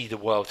and see the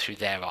world through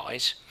their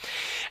eyes.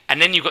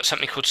 And then you've got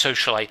something called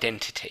social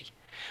identity,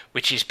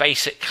 which is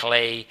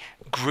basically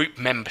group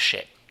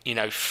membership,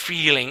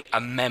 feeling a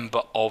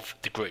member of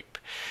the group.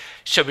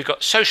 So we've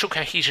got social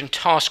cohesion,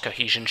 task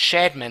cohesion,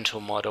 shared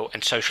mental model,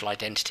 and social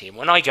identity. And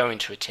when I go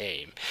into a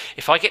team,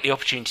 if I get the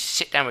opportunity to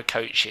sit down with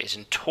coaches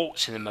and talk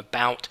to them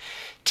about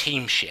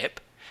teamship,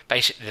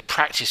 basically the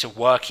practice of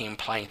working and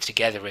playing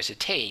together as a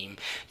team,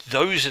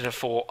 those are the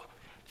 4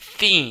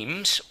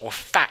 themes or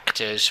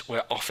factors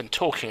we're often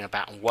talking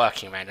about and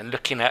working around and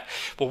looking at,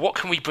 well, what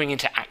can we bring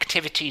into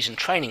activities and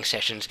training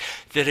sessions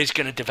that is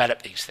going to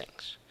develop these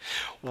things?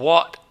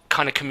 What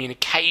kind of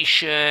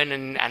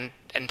communication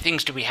and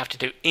things do we have to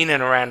do in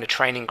and around the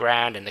training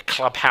ground and the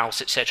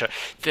clubhouse, etc.,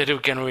 that are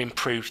going to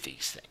improve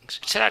these things?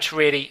 So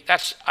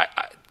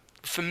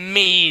for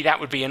me, that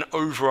would be an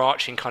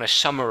overarching kind of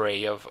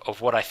summary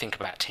of what I think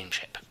about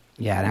teamship.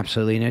 Yeah,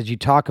 absolutely. And as you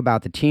talk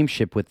about the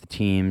teamship with the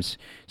teams,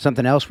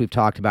 something else we've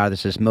talked about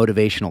is this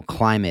motivational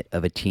climate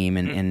of a team.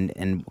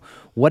 And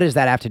what does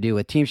that have to do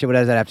with teamship? What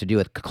does that have to do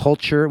with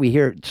culture? We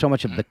hear so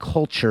much of the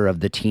culture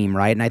of the team,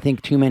 right? And I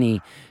think too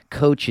many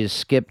coaches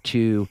skip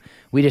to,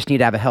 we just need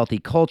to have a healthy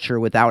culture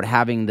without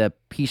having the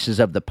pieces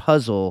of the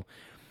puzzle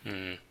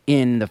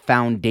in the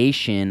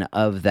foundation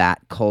of that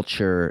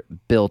culture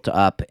built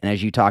up. And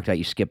as you talked about,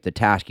 you skip the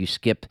task, you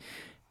skip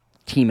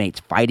teammates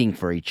fighting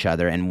for each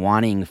other and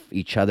wanting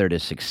each other to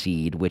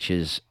succeed, which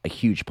is a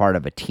huge part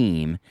of a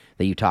team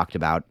that you talked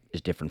about is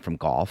different from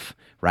golf,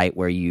 right?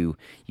 Where you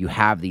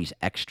have these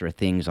extra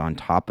things on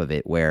top of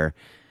it where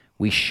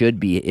we should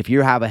be, if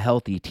you have a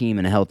healthy team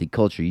and a healthy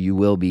culture, you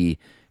will be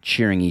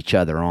cheering each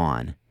other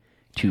on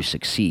to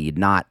succeed,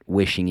 not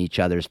wishing each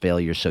other's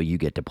failures so you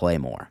get to play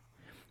more,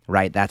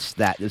 right? That's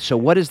that. So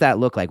what does that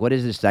look like? What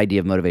is this idea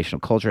of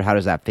motivational culture? How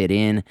does that fit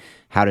in?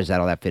 How does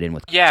all that fit in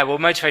with? Yeah, well,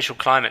 motivational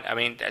climate, I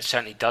mean, that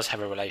certainly does have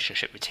a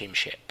relationship with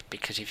teamship,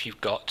 because if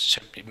you've got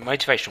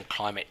motivational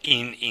climate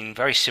in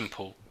very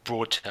simple,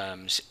 broad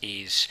terms,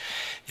 is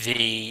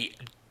the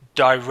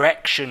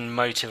direction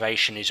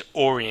motivation is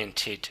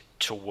oriented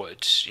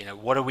towards.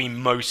 What are we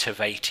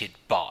motivated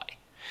by?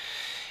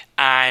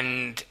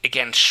 And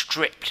again,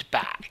 stripped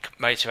back,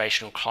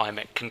 motivational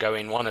climate can go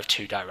in one of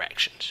two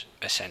directions,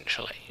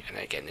 essentially. And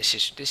again, this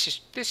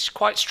is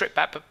quite stripped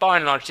back, but by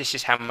and large, this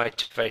is how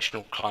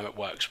motivational climate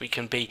works. We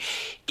can be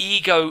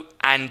ego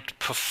and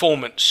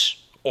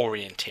performance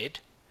oriented,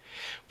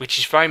 which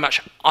is very much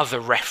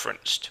other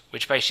referenced,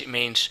 which basically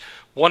means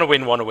want to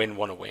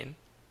win.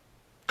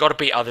 Got to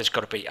beat others,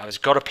 got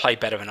to play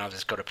better than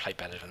others, got to play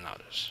better than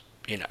others.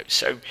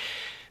 So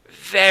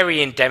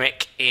very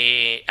endemic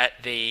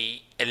at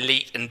the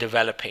elite and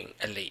developing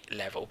elite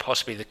level,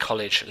 possibly the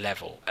college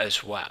level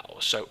as well.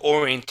 So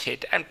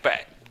oriented,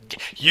 but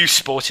youth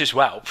sport as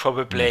well,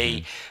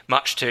 probably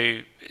much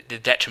to the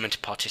detriment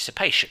of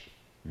participation,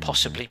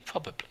 possibly,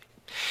 probably.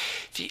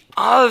 The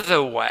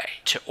other way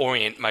to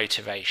orient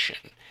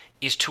motivation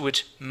is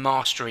towards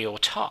mastery or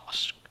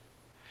task.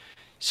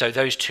 So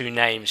those two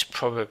names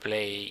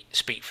probably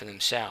speak for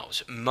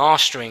themselves.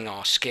 Mastering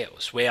our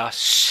skills. We are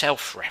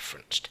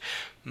self-referenced.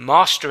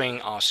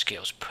 Mastering our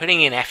skills,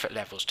 putting in effort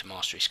levels to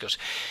mastery skills,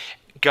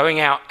 going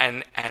out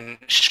and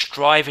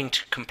striving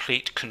to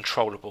complete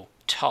controllable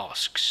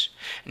tasks,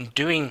 and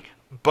doing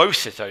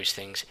both of those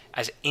things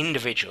as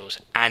individuals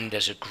and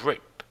as a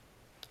group,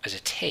 as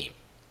a team.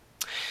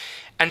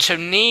 And so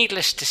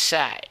needless to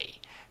say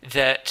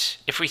that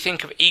if we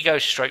think of ego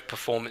stroke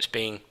performance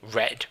being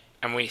red,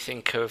 and we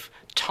think of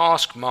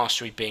task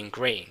mastery being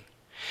green,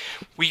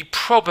 we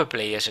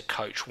probably, as a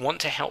coach,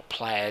 want to help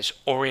players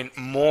orient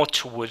more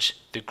towards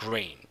the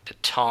green, the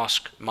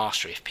task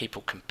mastery, if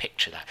people can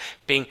picture that,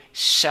 being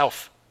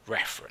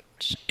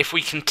self-reference. If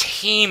we can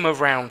team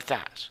around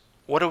that,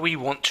 what do we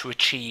want to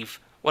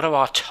achieve? What are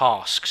our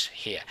tasks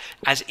here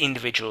as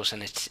individuals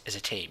and as a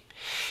team?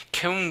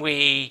 Can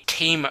we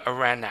team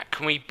around that?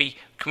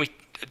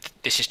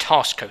 This is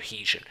task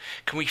cohesion.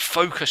 Can we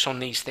focus on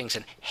these things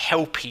and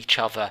help each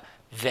other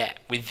there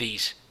with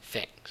these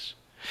things?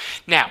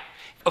 Now,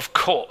 of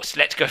course,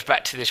 let's go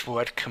back to this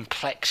word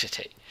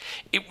complexity.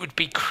 It would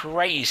be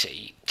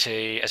crazy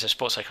to, as a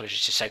sports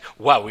psychologist, to say,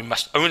 well, we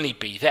must only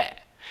be there.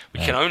 We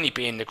can only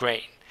be in the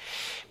green.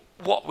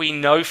 What we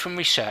know from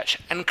research,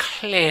 and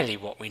clearly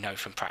what we know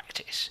from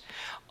practice,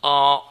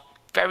 are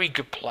very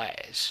good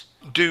players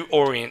do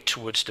orient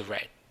towards the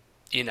red.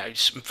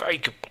 Some very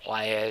good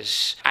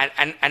players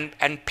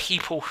and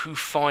people who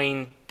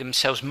find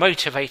themselves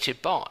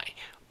motivated by,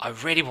 I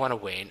really want to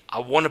win. I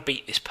want to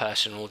beat this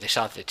person or this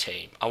other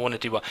team. I want to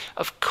do well.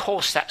 Of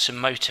course, that's a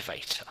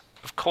motivator.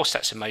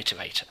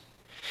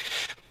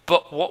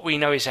 But what we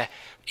know is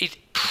it's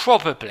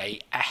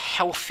probably a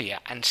healthier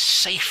and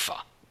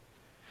safer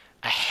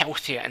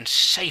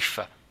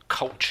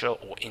culture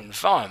or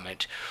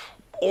environment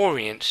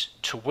orients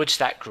towards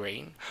that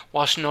green,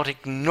 whilst not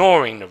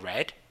ignoring the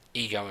red,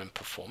 ego and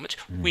performance.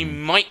 We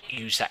might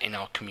use that in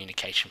our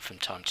communication from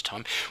time to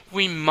time.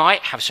 We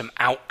might have some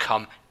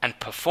outcome and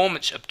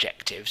performance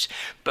objectives,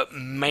 but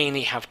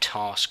mainly have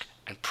task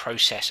and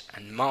process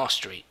and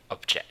mastery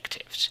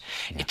objectives.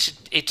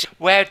 It's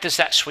where does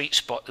that sweet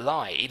spot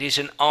lie? It is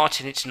an art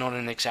and it's not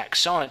an exact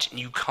science, and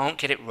you can't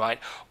get it right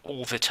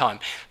all the time.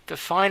 The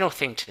final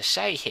thing to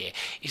say here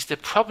is the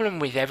problem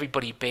with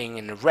everybody being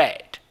in the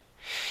red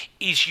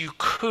is you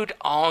could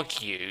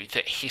argue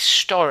that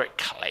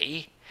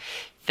historically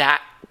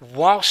that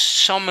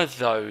whilst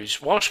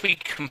we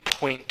can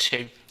point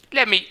to,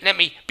 let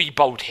me be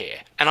bold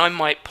here, and I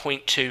might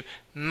point to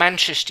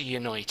Manchester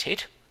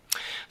United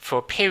for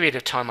a period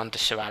of time under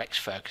Sir Alex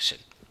Ferguson.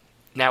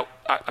 Now,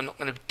 I'm not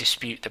going to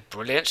dispute the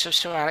brilliance of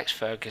Sir Alex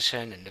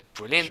Ferguson and the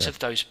brilliance of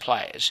those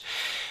players,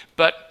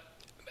 but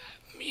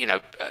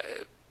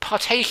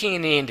partaking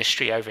in the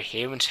industry over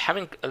here and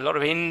having a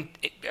little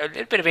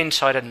bit of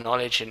insider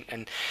knowledge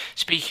and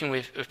speaking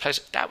with players,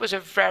 that was a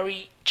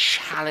very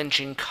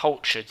challenging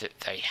culture that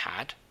they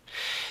had.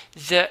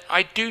 That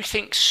I do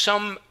think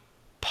some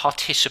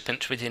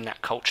participants within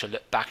that culture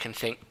look back and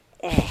think,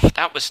 oh,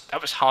 that was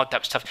hard,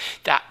 that was tough.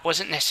 That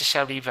wasn't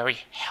necessarily very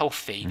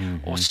healthy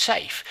or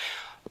safe.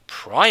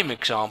 Prime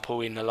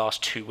example in the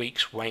last 2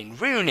 weeks, Wayne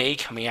Rooney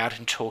coming out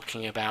and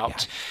talking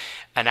about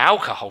an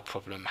alcohol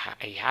problem.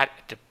 He had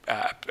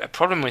a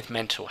problem with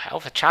mental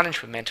health, a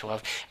challenge with mental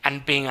health,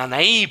 and being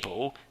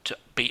unable to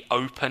be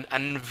open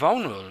and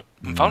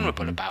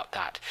vulnerable about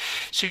that.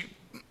 So,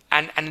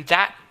 and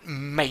that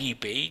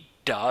maybe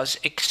does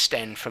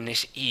extend from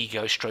this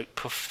ego stroke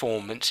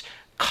performance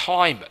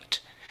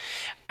climate.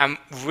 And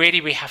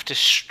really, we have to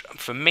strive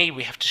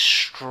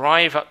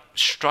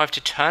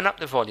to turn up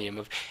the volume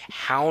of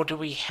how do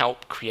we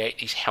help create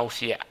these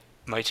healthier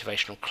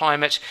motivational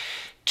climates,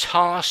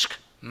 task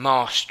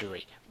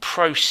mastery,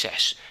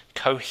 process,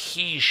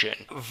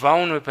 cohesion,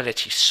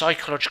 vulnerability,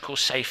 psychological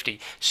safety,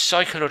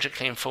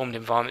 psychologically informed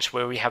environments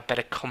where we have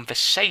better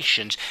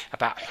conversations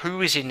about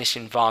who is in this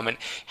environment,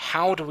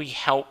 how do we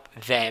help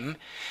them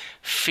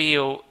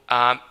feel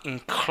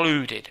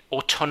included,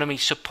 autonomy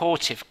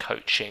supportive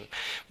coaching,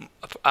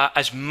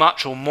 as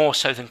much or more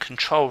so than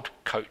controlled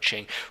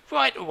coaching,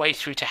 right away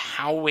through to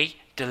how we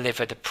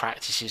deliver the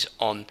practices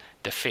on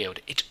the field.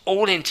 It's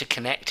all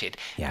interconnected,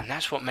 and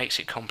that's what makes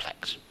it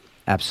complex.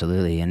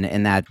 Absolutely.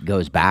 And that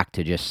goes back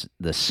to just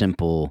the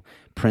simple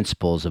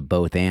principles of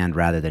both and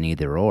rather than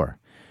either or,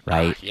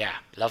 right? Yeah,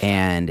 love that.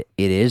 And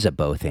it is a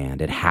both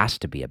and. It has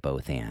to be a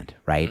both and,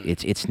 right?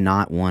 It's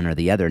not one or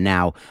the other.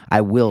 Now,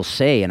 I will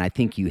say, and I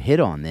think you hit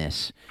on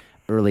this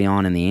early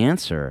on in the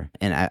answer,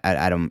 and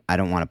I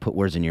don't want to put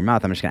words in your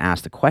mouth. I'm just going to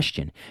ask the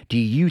question. Do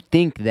you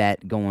think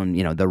that going,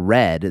 the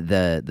red,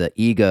 the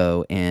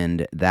ego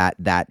and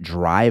that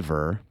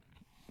driver,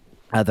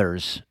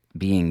 others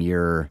being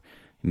your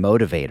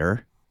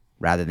motivator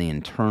rather than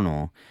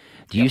internal,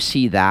 do you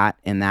see that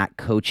and that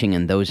coaching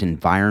in those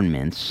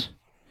environments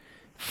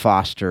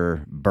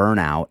foster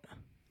burnout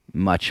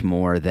much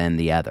more than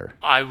the other?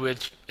 I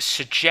would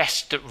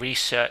suggest that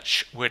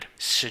research would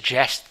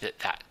suggest that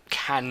that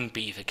can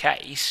be the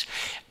case,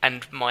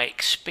 and my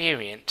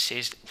experience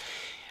is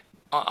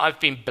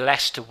I've been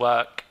blessed to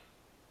work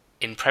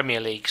in Premier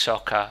League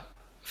soccer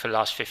for the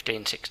last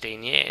 15,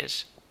 16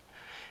 years,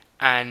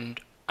 and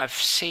I've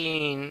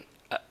seen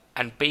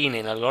and been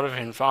in a lot of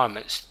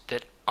environments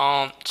that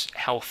aren't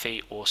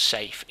healthy or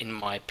safe, in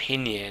my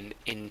opinion,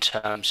 in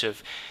terms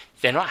of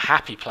they're not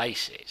happy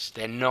places.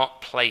 They're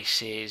not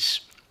places,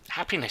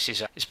 happiness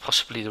is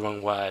possibly the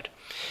wrong word.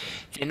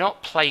 They're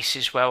not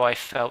places where I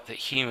felt that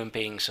human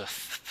beings are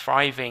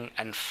thriving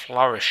and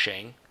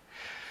flourishing,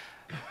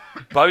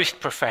 both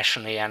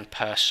professionally and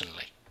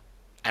personally,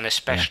 and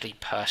especially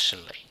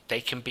personally. They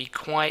can be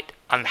quite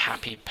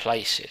unhappy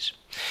places.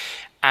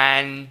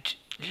 And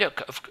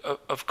look,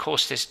 of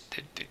course,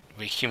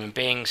 we're human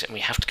beings and we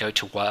have to go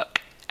to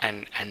work,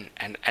 and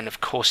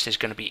of course there's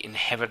going to be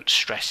inherent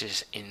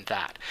stresses in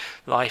that.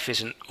 Life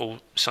isn't all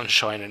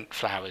sunshine and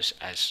flowers,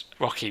 as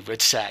Rocky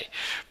would say,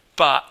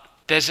 but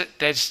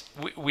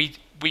we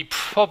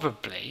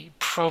probably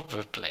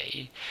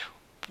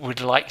would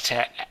like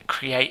to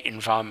create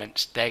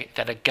environments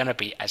that are going to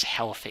be as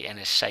healthy and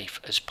as safe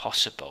as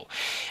possible.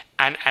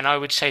 And I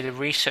would say the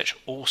research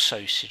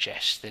also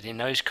suggests that in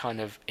those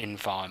kind of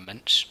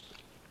environments,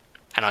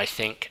 and I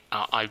think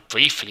I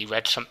briefly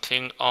read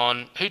something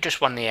on who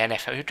just won the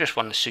NFL, who just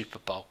won the Super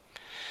Bowl.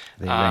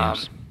 The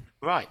Rams.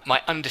 Right.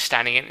 My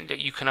understanding is that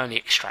you can only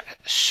extract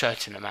a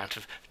certain amount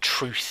of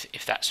truth,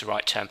 if that's the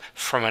right term,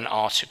 from an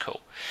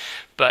article.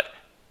 But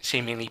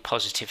seemingly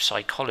positive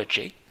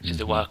psychology,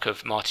 the work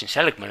of Martin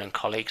Seligman and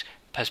colleagues,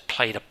 has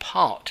played a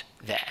part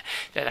there.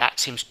 That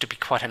seems to be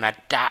quite an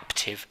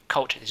adaptive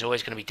culture. There's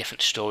always going to be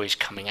different stories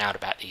coming out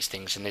about these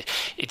things, and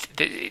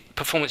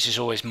performance is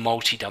always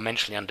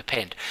multi-dimensionally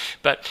underpinned.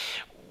 But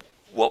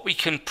what we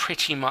can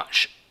pretty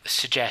much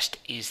suggest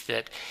is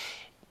that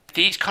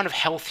these kind of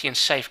healthy and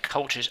safe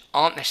cultures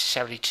aren't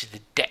necessarily to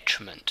the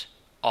detriment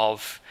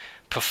of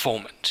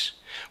performance.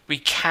 We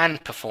can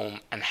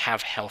perform and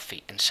have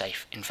healthy and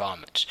safe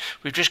environments.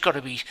 We've just got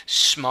to be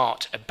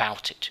smart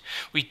about it.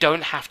 We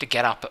don't have to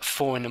get up at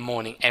 4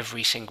 a.m.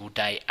 every single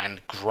day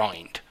and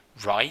grind,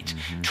 right?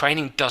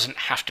 Training doesn't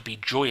have to be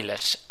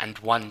joyless and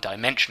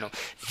one-dimensional.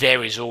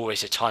 There is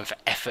always a time for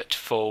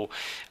effortful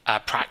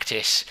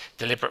practice,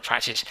 deliberate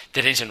practice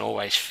that isn't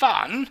always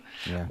fun,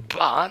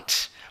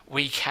 but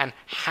we can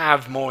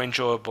have more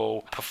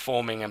enjoyable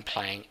performing and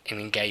playing in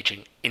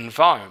engaging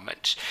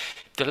environments.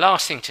 The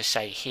last thing to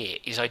say here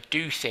is I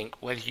do think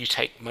whether you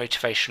take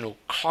motivational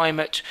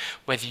climate,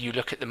 whether you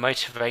look at the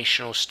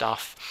motivational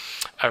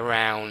stuff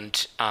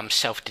around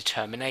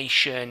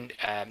self-determination,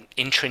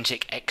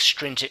 intrinsic,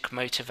 extrinsic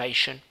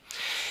motivation,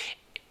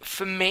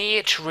 for me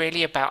it's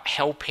really about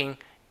helping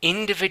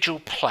individual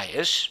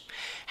players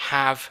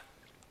have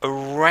a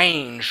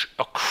range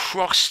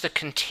across the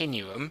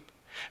continuum,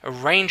 a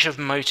range of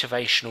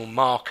motivational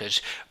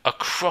markers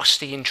across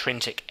the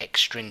intrinsic,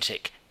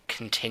 extrinsic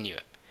continuum.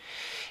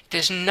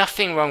 There's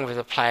nothing wrong with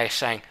a player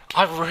saying,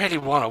 I really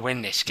want to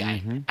win this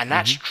game, and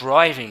that's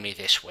driving me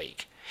this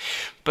week.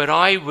 But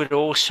I would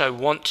also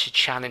want to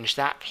challenge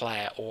that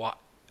player or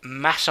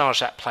massage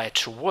that player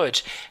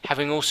towards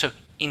having also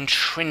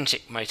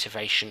intrinsic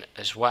motivation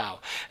as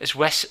well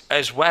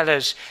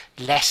as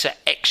lesser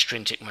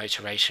extrinsic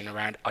motivation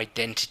around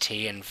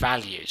identity and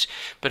values,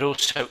 but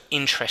also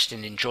interest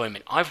and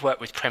enjoyment. I've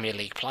worked with Premier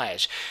League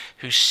players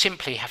who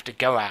simply have to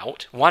go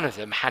out. One of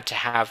them had to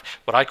have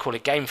what I call a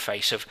game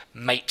face of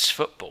mates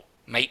football,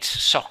 mates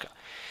soccer.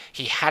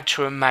 He had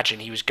to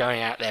imagine he was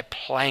going out there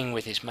playing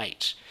with his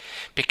mates,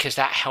 because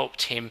that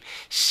helped him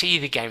see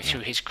the game through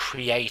his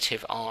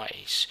creative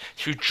eyes,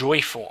 through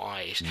joyful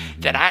eyes,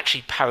 that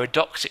actually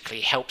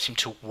paradoxically helped him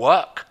to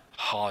work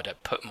harder,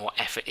 put more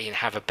effort in,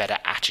 have a better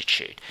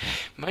attitude.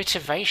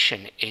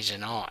 Motivation is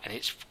an art, and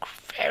it's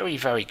very,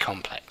 very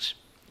complex.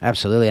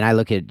 Absolutely. And I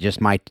look at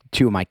just my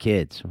two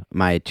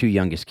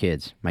youngest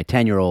kids, my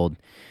 10-year-old,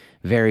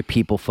 very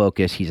people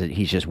focused.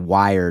 He's just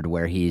wired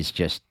where he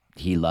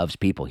loves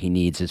people. He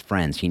needs his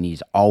friends.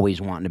 He's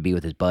always wanting to be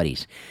with his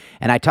buddies.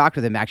 And I talked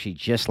with him actually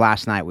just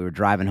last night. We were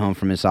driving home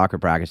from his soccer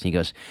practice, and he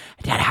goes,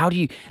 "Dad, how do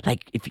you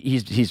if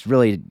he's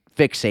really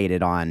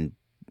fixated on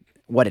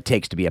what it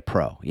takes to be a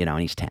pro, and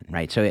he's 10,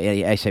 right?" So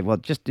I said, "Well,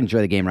 just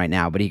enjoy the game right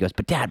now." But he goes,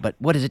 "But Dad,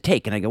 what does it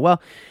take?" And I go,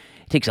 "Well,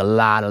 it takes a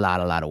lot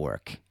of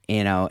work."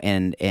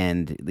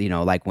 And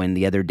like when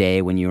the other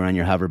day when you were on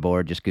your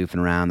hoverboard just goofing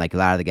around, like a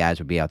lot of the guys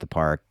would be out the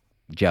park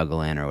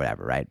juggling or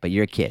whatever, right? But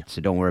you're a kid,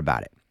 so don't worry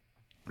about it.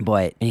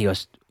 And he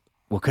goes,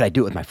 "Well, could I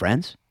do it with my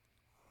friends?"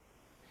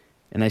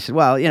 And I said,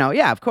 "Well,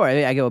 yeah, of course."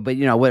 I go, "But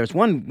there's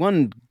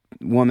one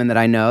woman that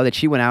I know that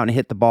she went out and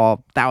hit the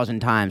ball 1,000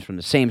 times from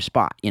the same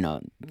spot. I'm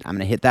going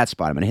to hit that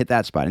spot. I'm going to hit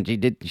that spot." And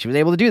she was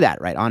able to do that,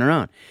 right, on her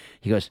own.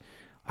 He goes,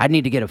 "I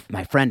need to get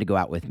my friend to go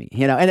out with me."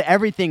 And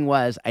everything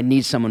was, I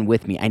need someone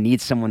with me. I need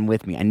someone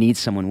with me. I need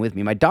someone with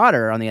me. My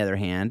daughter, on the other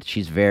hand,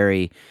 she's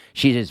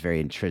just very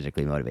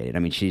intrinsically motivated. I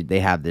mean,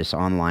 they have this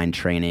online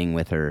training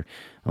with her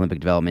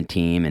Olympic development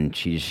team, and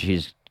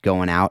she's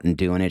going out and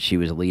doing it. She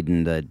was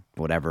leading the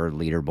whatever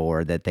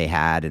leaderboard that they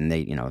had, and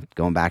they,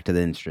 going back to the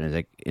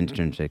intrinsic,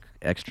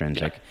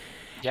 extrinsic.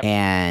 Yep.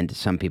 And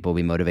some people will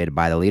be motivated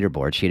by the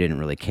leaderboard. She didn't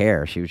really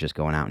care. She was just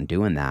going out and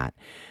doing that.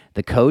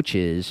 The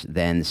coaches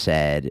then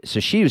said, so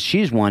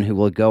she's one who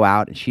will go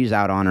out, and she's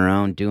out on her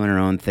own, doing her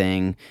own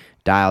thing,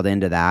 dialed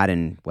into that,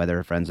 and whether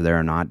her friends are there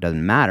or not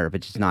doesn't matter.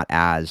 But it's not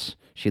as,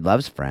 she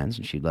loves friends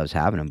and she loves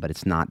having them, but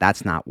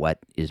that's not what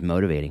is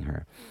motivating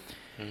her.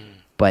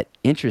 But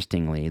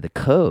interestingly, the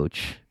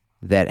coach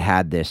that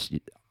had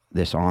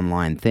this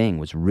online thing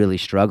was really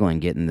struggling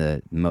getting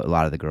a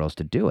lot of the girls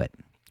to do it.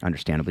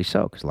 Understandably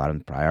so, because a lot of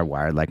them probably are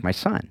wired like my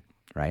son,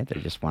 right? They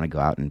just want to go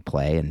out and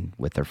play and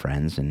with their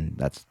friends, and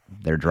that's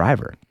their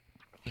driver,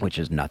 which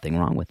is nothing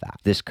wrong with that.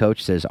 This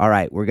coach says, "All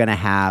right, we're going to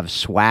have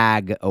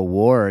swag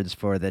awards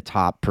for the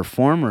top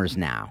performers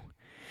now."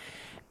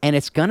 And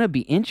it's going to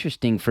be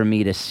interesting for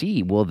me to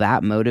see, will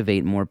that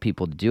motivate more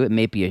people to do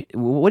it?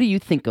 What do you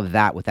think of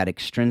that with that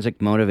extrinsic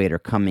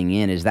motivator coming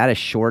in? Is that a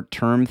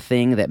short-term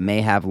thing that may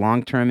have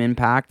long-term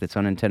impact, that's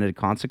unintended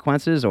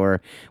consequences,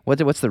 or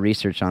what's the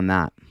research on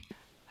that?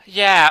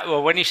 Yeah,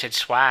 well, when you said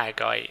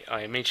swag, I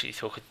immediately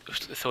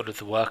thought of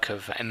the work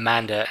of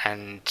Amanda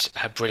and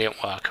her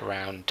brilliant work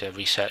around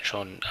research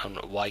on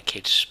why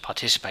kids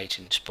participate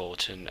in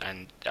sport.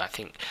 And I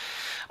think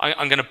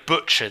I'm going to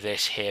butcher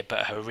this here,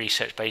 but her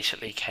research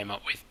basically came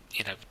up with,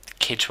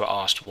 kids were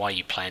asked why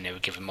you play, and they were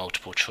given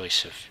multiple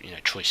choice of,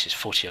 choices,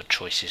 40-odd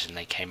choices, and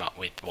they came up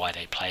with why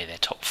they play, their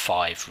top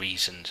 5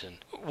 reasons. And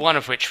one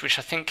of which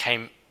I think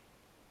came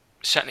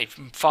certainly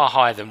far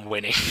higher than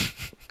winning,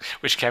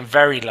 which came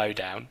very low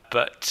down,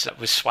 but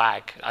was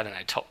swag, I don't know,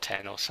 top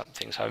 10 or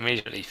something. So I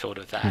immediately thought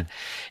of that.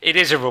 It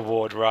is a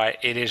reward, right?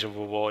 It is a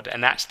reward.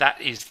 And that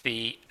is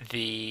the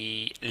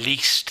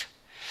least.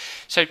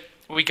 So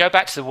we go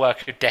back to the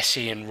work of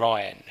Deci and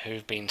Ryan,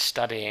 who've been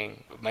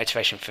studying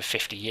motivation for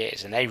 50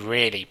 years, and they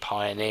really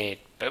pioneered,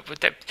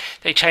 but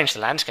they changed the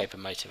landscape of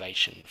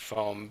motivation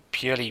from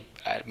purely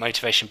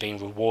motivation being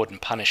reward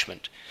and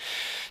punishment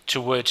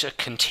towards a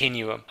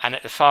continuum. And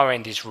at the far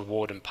end is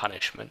reward and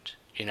punishment.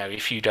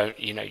 If you don't,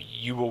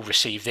 you will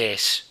receive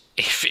this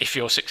if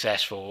you're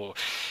successful.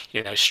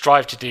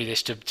 Strive to do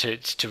this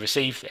to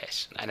receive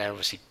this. And then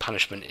obviously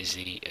punishment is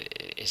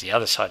the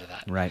other side of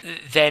that. Right.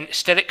 Then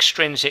still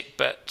extrinsic,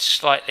 but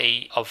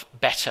slightly of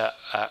better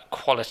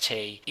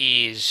quality,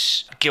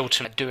 is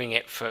guilt and doing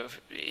it.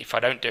 If I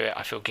don't do it,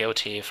 I feel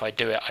guilty. If I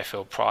do it, I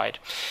feel pride.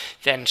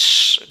 Then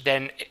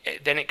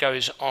it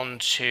goes on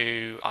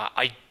to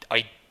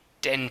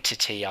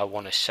identity, I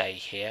want to say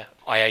here.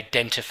 I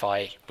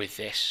identify with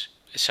this.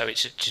 So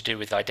it's to do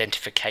with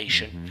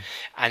identification. Mm-hmm.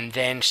 And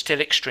then still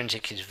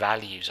extrinsic is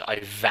values. I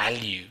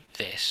value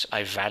this.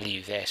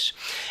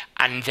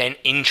 And then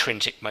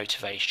intrinsic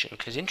motivation,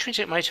 because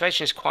intrinsic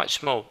motivation is quite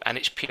small, and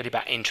it's purely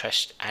about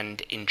interest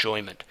and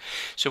enjoyment.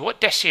 So what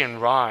Deci and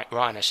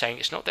Ryan are saying,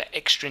 it's not that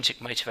extrinsic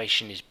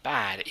motivation is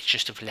bad, it's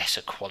just of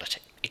lesser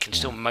quality. It can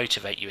still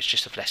motivate you, it's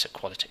just of lesser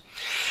quality.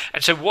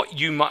 And so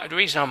the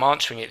reason I'm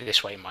answering it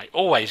this way, Mike,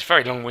 always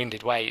very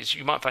long-winded way, is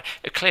you might find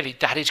clearly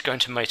that is going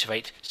to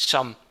motivate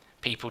some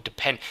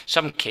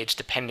kids,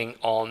 depending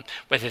on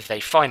whether they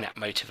find that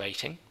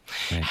motivating.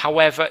 Right.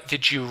 However, the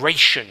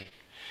duration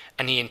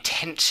and the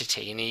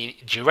intensity and the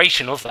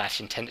duration of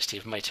that intensity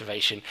of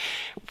motivation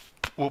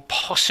will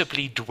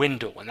possibly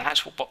dwindle, and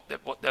that's what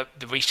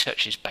the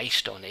research is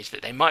based on, is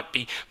that they might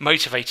be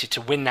motivated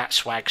to win that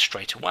swag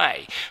straight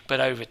away,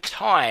 but over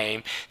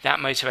time that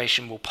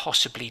motivation will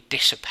possibly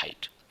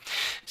dissipate.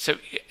 So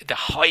the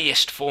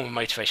highest form of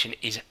motivation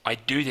is, I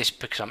do this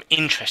because I'm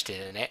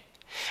interested in it,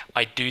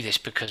 I do this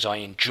because I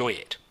enjoy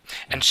it.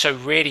 And so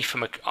really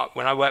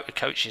when I work with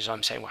coaches,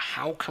 I'm saying, well,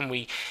 how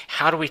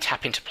do we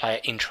tap into player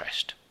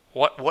interest?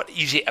 What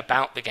is it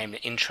about the game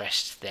that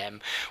interests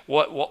them?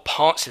 What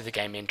parts of the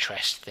game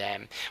interest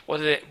them?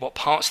 What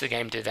parts of the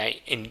game do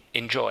they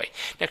enjoy?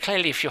 Now,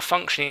 clearly, if you're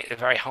functioning at the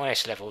very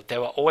highest level, there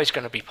are always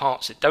going to be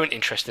parts that don't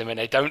interest them and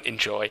they don't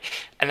enjoy,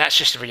 and that's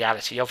just the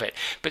reality of it.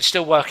 But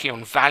still working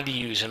on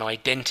values and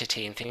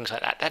identity and things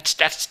like that,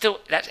 that's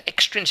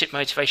extrinsic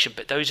motivation,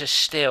 but those are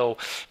still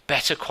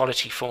better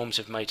quality forms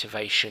of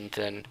motivation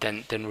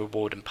than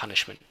reward and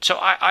punishment. So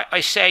I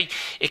say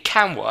it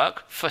can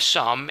work for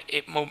some.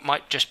 It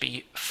might just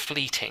be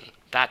fleeting.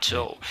 That's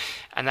all,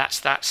 and that's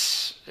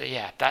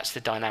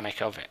the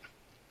dynamic of it.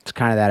 It's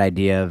kind of that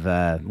idea of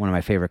one of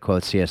my favorite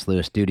quotes, C.S.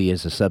 Lewis: "Duty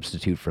is a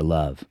substitute for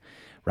love,"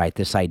 right?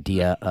 This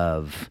idea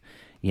of,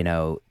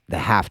 the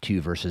have to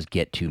versus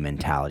get to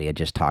mentality. I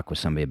just talked with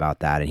somebody about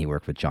that, and he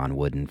worked with John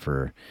Wooden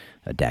for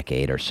a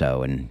decade or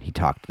so, and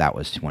that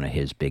was one of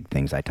his big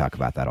things. I talk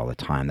about that all the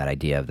time, that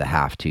idea of the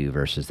have to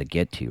versus the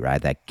get to,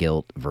 right? That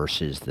guilt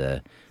versus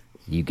the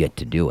you get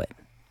to do it,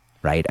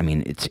 right? I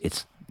mean,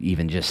 it's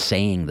even just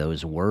saying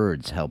those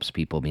words helps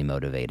people be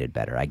motivated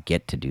better. I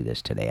get to do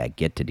this today. I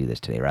get to do this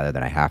today, rather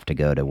than I have to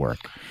go to work.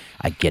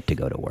 I get to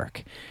go to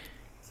work.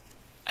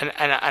 And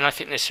I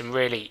think there's some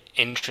really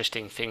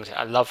interesting things.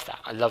 I love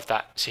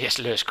that C.S.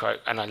 Lewis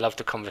quote, and I love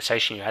the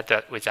conversation you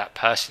had with that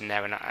person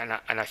there. And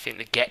I think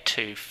the get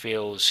to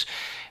feels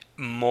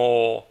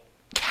more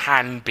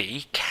can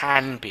be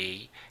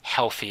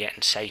healthier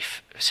and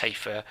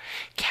safer,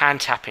 can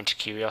tap into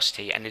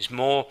curiosity, and there's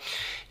more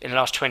in the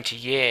last 20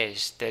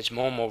 years. There's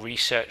more and more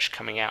research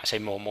coming out. I say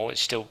more and more.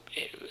 It's still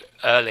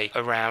early,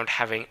 around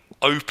having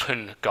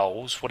open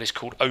goals, what is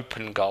called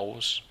open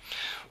goals,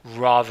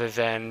 rather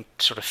than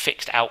sort of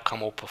fixed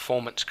outcome or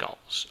performance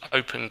goals.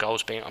 Open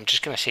goals being, I'm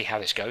just going to see how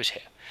this goes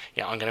here.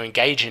 I'm going to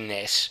engage in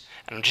this,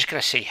 and I'm just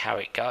going to see how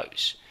it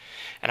goes.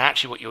 And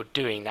actually, what you're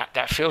doing,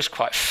 that feels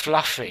quite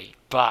fluffy,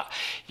 but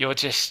you're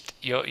just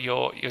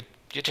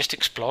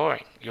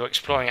exploring. You're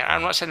exploring it.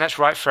 I'm not saying that's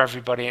right for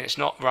everybody, and it's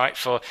not right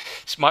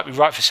it might be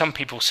right for some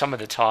people some of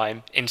the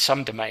time in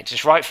some domains.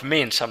 It's right for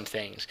me in some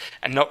things,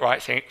 and not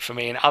right for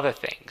me in other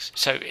things.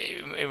 So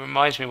it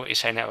reminds me of what you're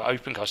saying now about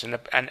open goals, and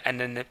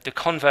then the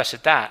converse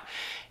of that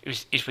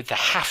is with the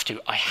have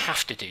to. I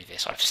have to do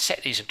this. I've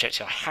set these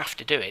objectives. I have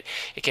to do it.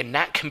 Again,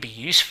 that can be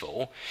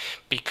useful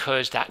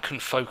because that can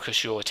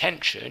focus your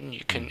attention.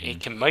 It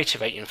can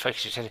motivate you and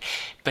focus your attention.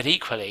 But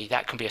equally,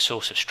 that can be a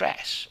source of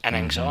stress and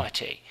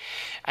anxiety,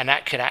 and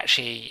that could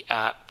actually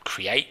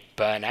create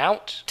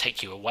burnout,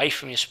 take you away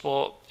from your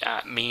sport.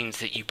 Means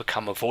that you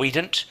become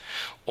avoidant,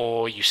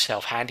 or you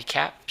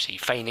self-handicap. So you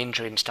feign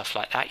injury and stuff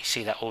like that. You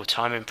see that all the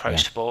time in pro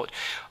sport,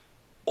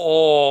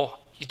 or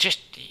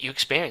you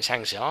experience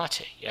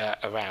anxiety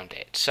around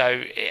it,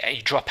 so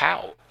you drop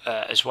out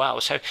as well.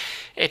 So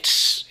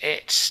it's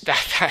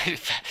that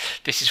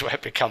this is where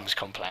it becomes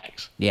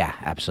complex. Yeah,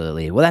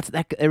 absolutely. Well,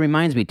 it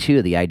reminds me too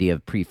of the idea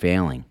of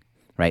pre-failing,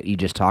 right? You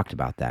just talked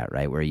about that,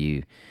 right? Where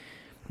you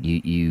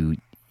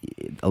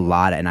a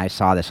lot, and I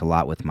saw this a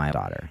lot with my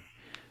daughter,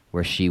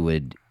 where she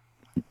would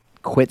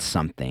quit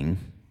something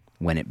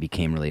when it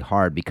became really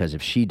hard, because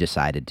if she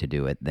decided to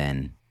do it,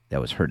 then that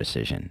was her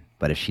decision.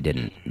 But if she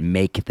didn't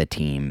make the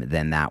team,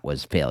 then that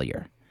was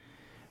failure,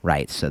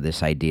 right? So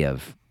this idea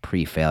of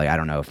pre-failure, I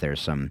don't know if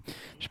there's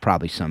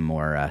probably some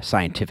more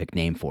scientific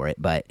name for it,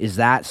 but is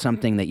that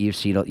something that you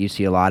see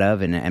a lot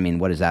of? And I mean,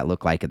 what does that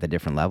look like at the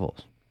different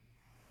levels?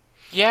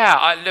 Yeah,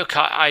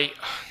 I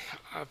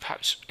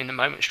perhaps in the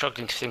moment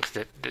struggling to think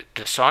of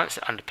the science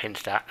that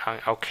underpins that.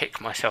 I'll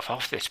kick myself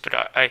off this, but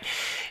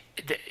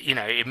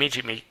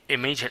immediately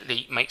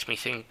makes me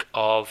think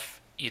of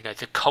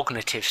the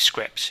cognitive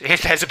scripts.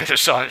 There's a bit of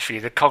science for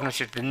you.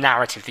 The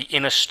narrative, the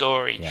inner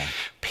story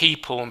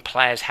people and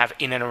players have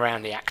in and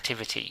around the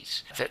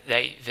activities that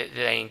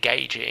they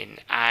engage in,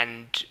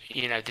 and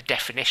the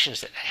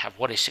definitions that they have.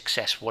 What is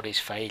success? What is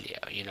failure?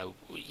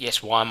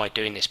 Yes, why am I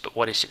doing this? But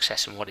what is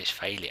success and what is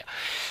failure?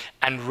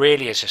 And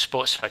really, as a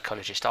sports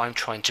psychologist, I'm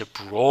trying to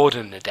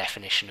broaden the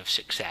definition of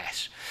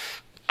success.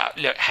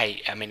 Look,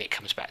 hey, I mean, it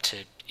comes back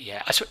to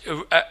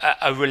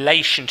a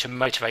relation to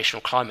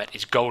motivational climate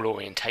is goal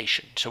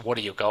orientation. So what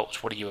are your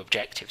goals? What are your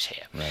objectives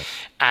here? Right.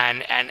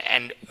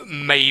 And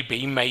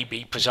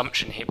maybe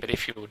presumption here, but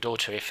if your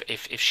daughter,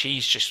 if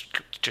she's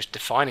just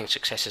defining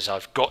success as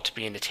I've got to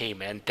be in the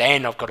team, and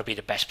then I've got to be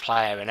the best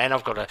player, and then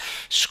I've got to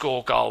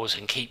score goals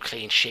and keep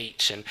clean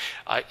sheets, and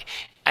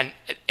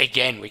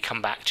again, we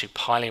come back to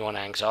piling on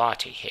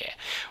anxiety here.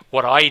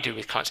 What I do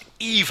with clients,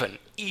 even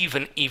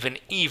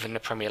the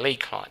Premier League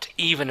clients,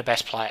 even the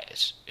best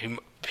players,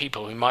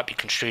 people who might be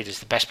construed as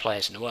the best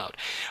players in the world,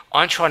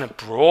 I'm trying to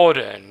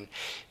broaden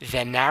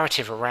their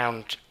narrative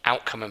around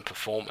outcome and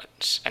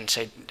performance, and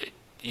say,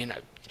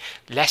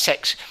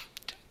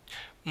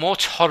 more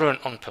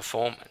tolerant on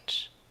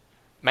performance,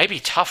 maybe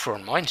tougher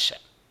on mindset,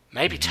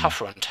 maybe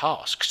tougher on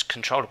tasks,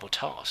 controllable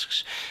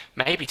tasks,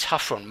 maybe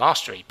tougher on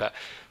mastery, but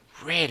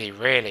really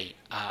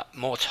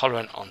more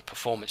tolerant on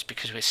performance,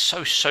 because we're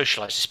so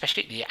socialized,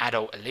 especially at the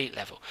adult elite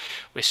level,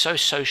 we're so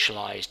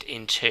socialized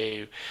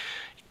into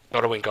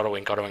Got to win, got to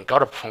win, got to win, got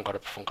to perform, got to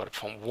perform, got to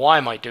perform. Why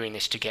am I doing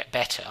this to get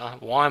better?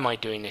 Why am I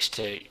doing this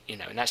to,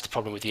 and that's the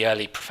problem with the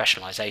early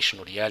professionalization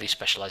or the early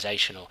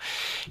specialization or,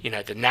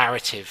 the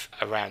narrative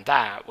around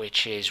that,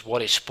 which is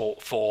what is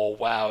sport for?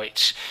 Well,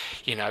 it's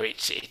to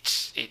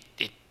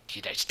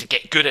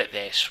get good at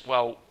this.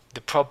 Well, the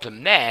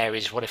problem there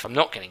is, what if I'm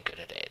not getting good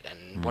at it?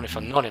 And what if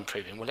I'm not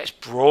improving? Well, let's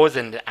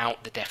broaden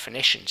out the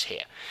definitions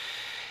here.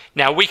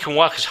 Now, we can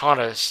work as hard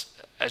as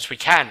we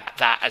can at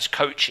that as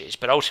coaches,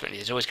 but ultimately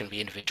there's always going to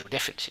be individual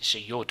differences. So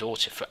your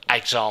daughter, for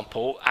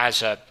example,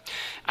 as a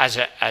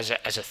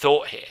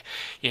thought here,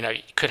 you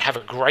could have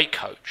a great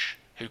coach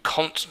who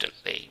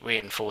constantly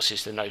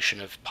reinforces the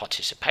notion of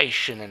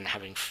participation and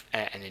having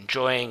and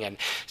enjoying, and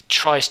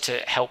tries to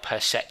help her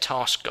set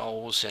task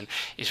goals, and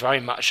is very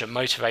much a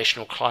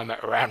motivational climate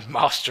around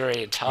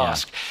mastery and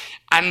task.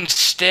 And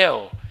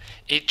still,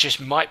 it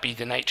just might be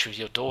the nature of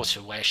your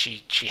daughter where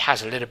she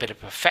has a little bit of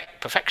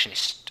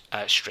perfectionist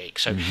streak.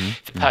 So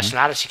the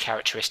personality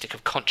characteristic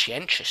of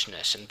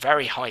conscientiousness and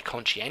very high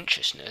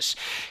conscientiousness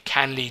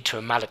can lead to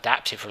a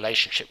maladaptive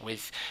relationship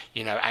with,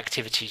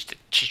 activities that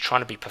she's trying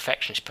to be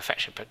perfection,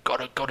 but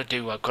gotta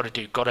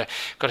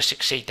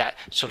succeed. That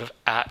sort of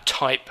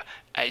type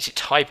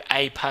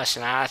A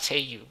personality?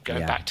 You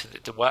going back to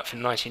the work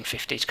from the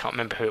 1950s? Can't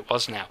remember who it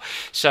was now.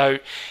 So,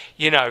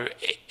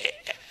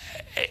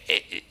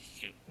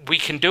 we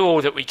can do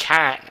all that we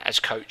can as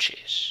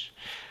coaches,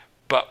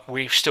 but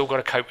we've still got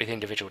to cope with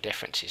individual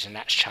differences, and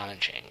that's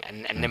challenging.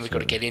 And then we've got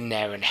to get in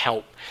there and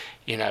help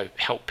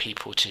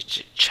people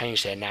to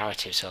change their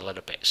narratives a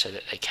little bit so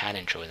that they can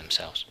enjoy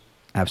themselves.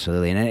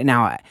 Absolutely. And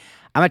now I'm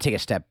going to take a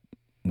step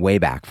way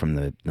back from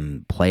the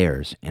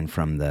players and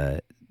from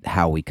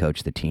how we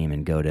coach the team,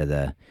 and go to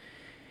the,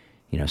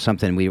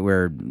 something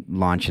we're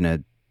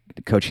launching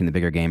coaching the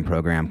bigger game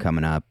program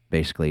coming up,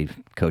 basically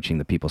coaching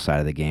the people side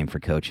of the game for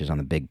coaches on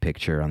the big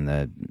picture. On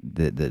the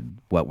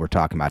what we're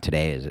talking about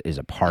today is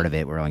a part of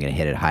it. We're only going to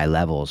hit at high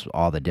levels,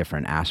 all the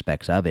different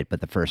aspects of it.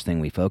 But the first thing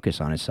we focus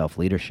on is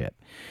self-leadership.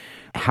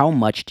 How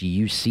much do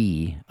you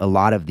see a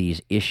lot of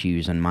these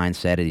issues and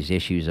mindset of these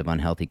issues of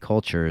unhealthy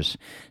cultures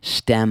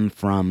stem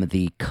from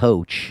the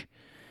coach,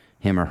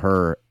 him or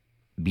her,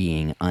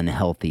 being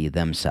unhealthy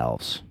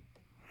themselves?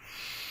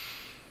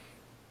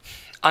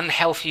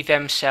 Unhealthy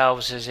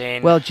themselves as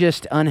in? Well,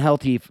 just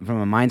unhealthy from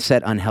a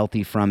mindset,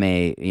 unhealthy from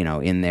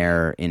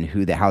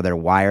how they're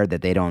wired,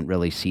 that they don't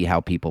really see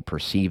how people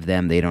perceive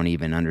them. They don't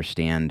even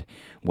understand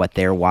what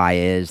their why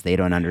is. They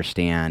don't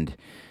understand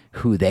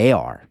who they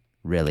are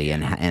really,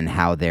 and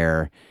how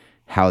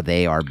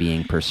they are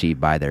being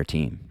perceived by their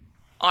team.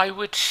 I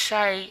would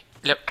say,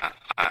 look,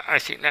 I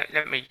think that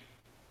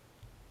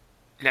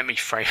let me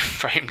frame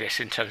this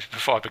in terms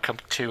before I become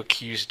too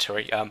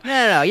accusatory.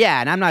 No,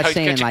 yeah, and I'm not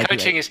saying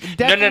coaching is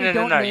don't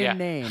name yeah.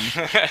 names.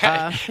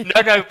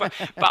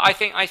 but I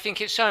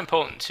think it's so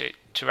important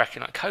to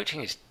recognise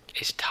coaching is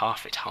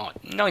tough. It's hard.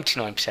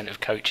 99%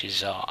 of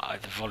coaches are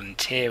either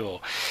volunteer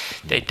or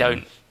they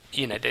don't.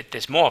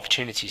 There's more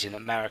opportunities in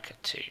America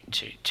to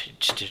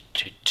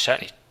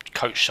certainly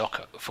coach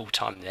soccer full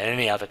time than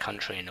any other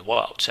country in the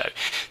world. So.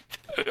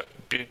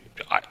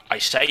 I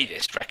say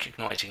this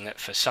recognising that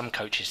for some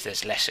coaches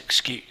there's less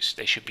excuse.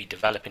 They should be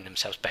developing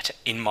themselves better,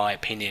 in my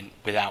opinion,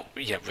 without,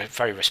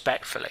 very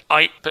respectfully.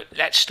 But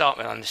let's start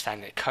with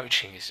understanding that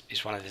coaching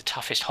is one of the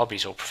toughest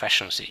hobbies or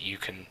professions that you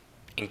can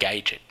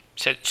engage in.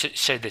 So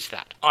there's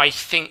that. I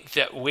think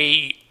that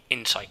we,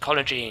 in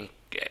psychology,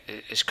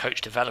 as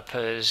coach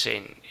developers,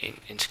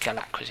 in skill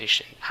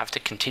acquisition, have to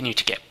continue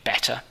to get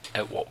better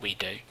at what we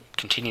do,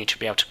 continue to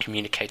be able to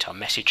communicate our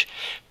message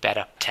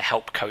better, to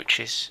help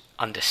coaches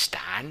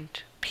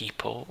understand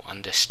people,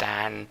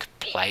 understand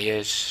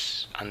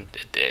players, and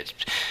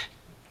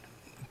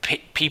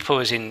people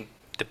as in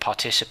the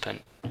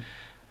participant,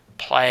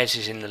 players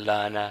as in the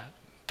learner,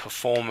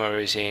 performer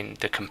as in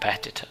the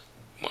competitor.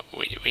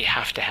 We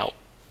have to help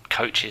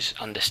coaches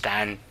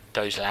understand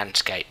those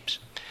landscapes.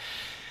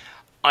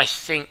 I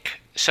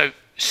think, so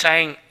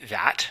saying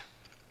that,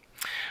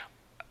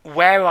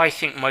 where I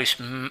think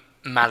most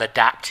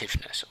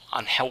maladaptiveness,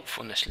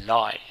 unhelpfulness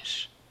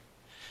lies,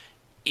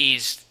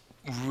 is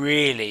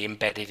really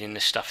embedded in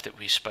the stuff that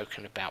we've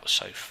spoken about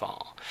so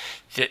far.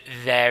 That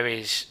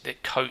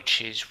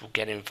coaches will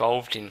get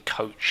involved in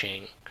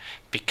coaching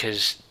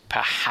because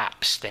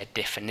perhaps their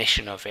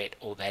definition of it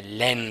or their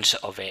lens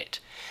of it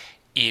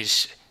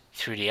is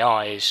through the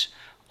eyes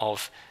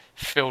of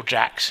Phil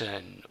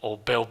Jackson or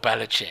Bill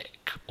Belichick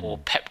or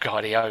Pep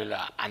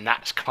Guardiola, and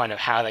that's kind of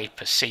how they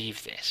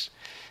perceive this.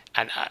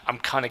 And I'm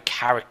kind of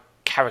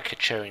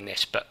caricaturing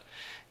this, but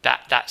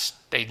that's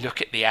they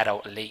look at the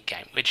adult elite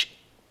game, which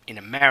in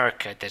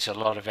America there's a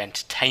lot of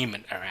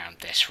entertainment around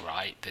this,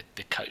 right?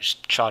 The coach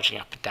charging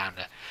up and down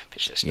the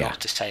pitch. That's not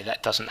to say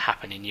that doesn't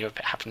happen in Europe.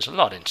 It happens a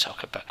lot in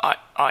soccer, but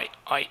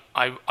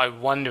I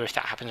wonder if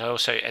that happens. I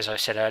also, as I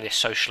said earlier,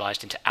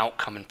 socialized into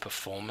outcome and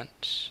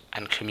performance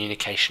and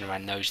communication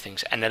around those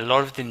things, and a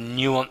lot of the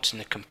nuance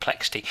and the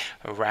complexity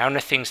around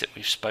the things that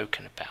we've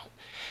spoken about,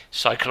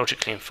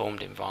 psychologically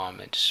informed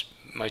environments,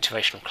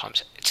 motivational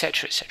climates,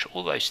 etc.,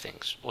 all those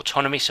things,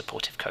 autonomy,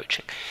 supportive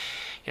coaching,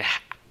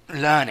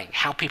 learning,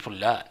 how people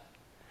learn,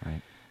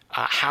 right.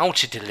 How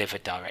to deliver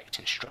direct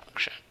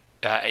instruction,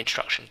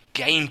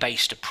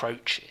 game-based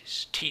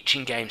approaches,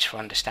 teaching games for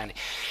understanding.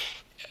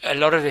 A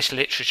lot of this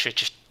literature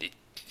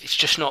it's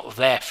just not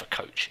there for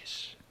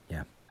coaches.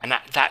 Yeah. And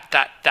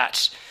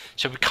that's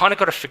so we kind of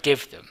got to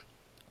forgive them,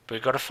 but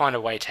we've got to find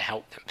a way to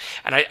help them.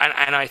 And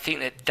I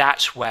think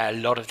that's where a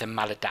lot of the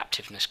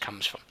maladaptiveness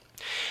comes from.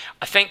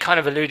 I think kind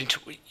of alluding to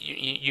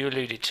you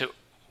alluded to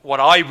what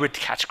I would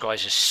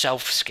categorize as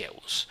self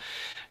skills,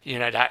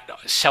 that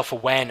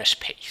self-awareness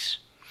piece.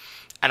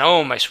 And I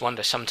almost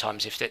wonder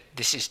sometimes if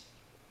this is,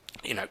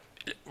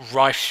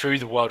 rife through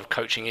the world of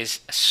coaching is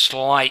a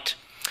slight,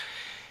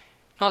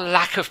 not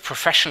lack of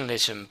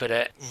professionalism,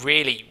 but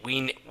really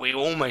we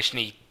almost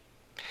need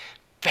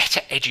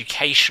better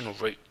educational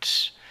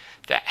routes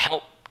that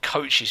help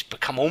coaches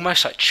become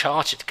almost like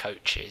chartered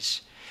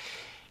coaches,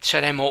 so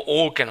they're more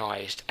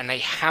organized and they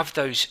have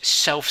those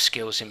self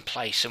skills in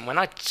place. And when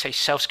I say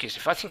self skills,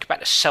 if I think about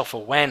the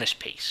self-awareness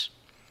piece,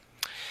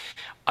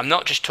 I'm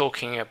not just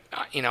talking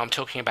about, I'm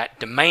talking about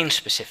domain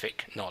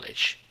specific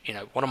knowledge.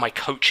 What are my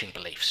coaching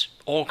beliefs?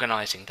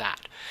 Organizing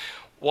that.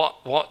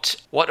 What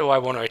do I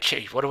want to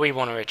achieve? What do we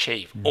want to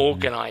achieve? Mm-hmm.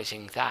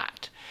 Organizing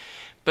that.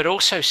 But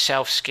also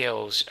self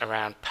skills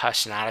around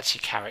personality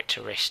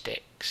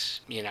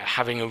characteristics,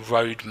 having a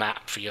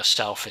roadmap for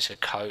yourself as a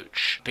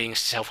coach, being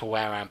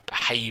self-aware around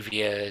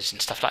behaviors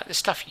and stuff like the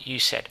stuff you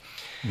said.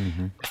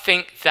 Mm-hmm. I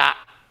think that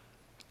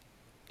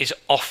is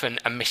often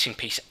a missing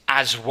piece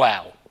as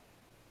well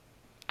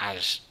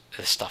as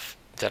the stuff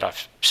that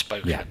I've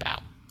spoken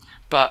about.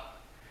 But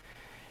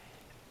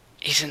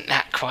isn't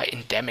that quite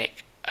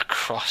endemic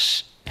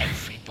across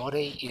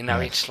everybody?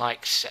 It's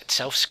like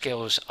self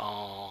skills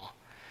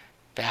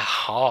they're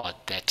hard,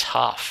 they're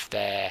tough,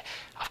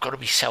 I've got to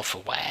be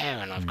self-aware,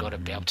 and I've got to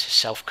be able to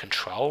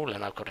self-control,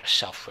 and I've got to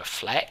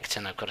self-reflect,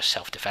 and I've got to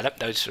self-develop.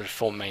 Those are the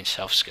four main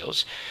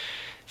self-skills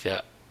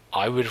that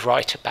I would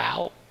write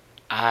about,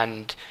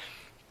 and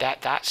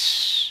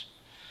that's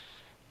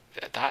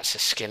a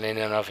skill in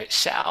and of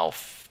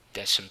itself.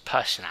 There's some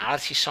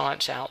personality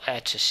science out there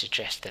to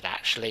suggest that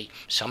actually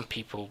some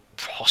people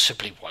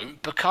possibly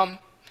won't become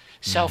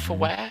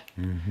self-aware.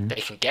 Mm-hmm.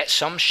 They can get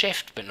some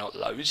shift, but not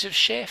loads of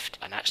shift,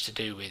 and that's to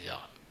do with the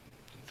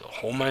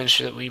hormones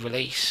that we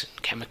release,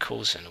 and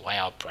chemicals, and the way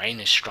our brain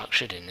is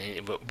structured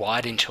and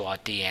wired into our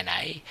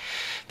DNA.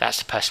 That's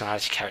the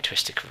personality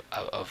characteristic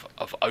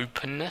of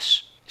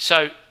openness.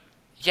 So,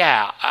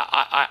 yeah,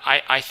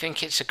 I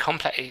think it's a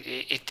complex.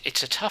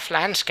 It's a tough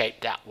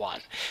landscape, that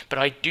one. But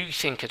I do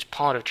think as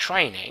part of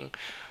training,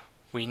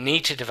 we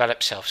need to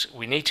develop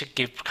we need to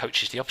give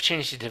coaches the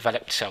opportunity to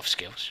develop self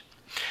skills.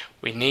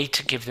 We need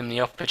to give them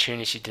the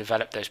opportunity to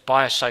develop those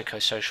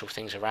biopsychosocial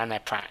things around their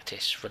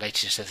practice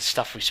related to the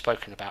stuff we've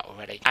spoken about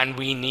already. And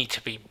we need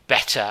to be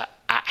better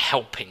at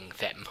helping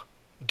them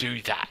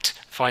do that.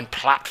 Find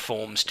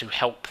platforms to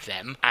help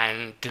them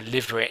and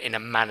deliver it in a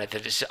manner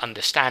that is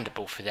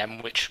understandable for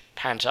them, which,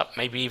 hands up,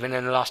 maybe even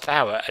in the last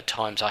hour, at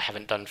times I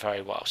haven't done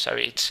very well. So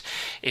it's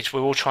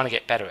we're all trying to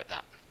get better at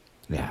that.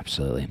 Yeah,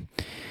 absolutely.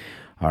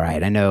 All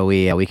right. I know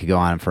we could go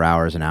on for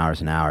hours and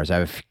hours and hours. I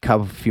have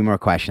a few more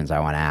questions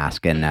I want to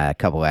ask, and a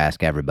couple to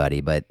ask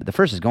everybody. But the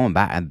first is going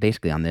back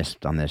basically on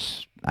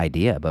this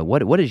idea. But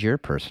what is your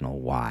personal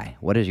why?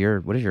 What is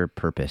your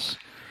purpose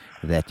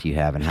that you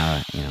have, and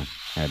how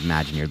I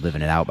imagine you're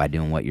living it out by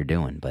doing what you're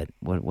doing. But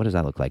what does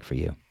that look like for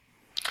you?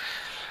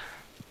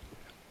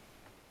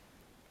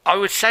 I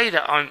would say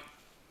that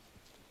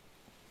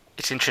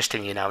it's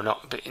interesting,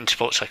 not in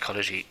sports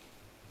psychology,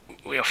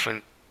 we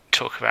often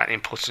talk about the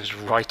importance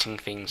of writing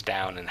things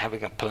down and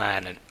having a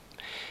plan, and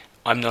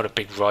I'm not a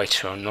big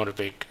writer. I'm not a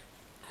big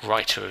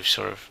writer of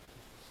sort of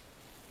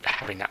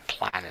having that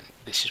plan and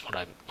this is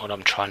what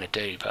I'm trying to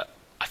do. But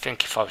I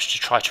think if I was to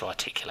try to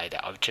articulate it,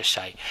 I would just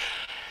say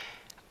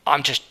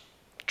I'm just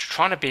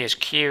trying to be as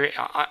curious.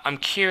 I'm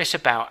curious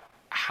about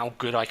how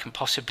good I can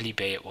possibly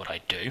be at what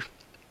I do,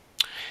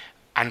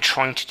 and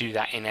trying to do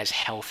that in as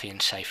healthy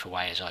and safe a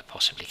way as I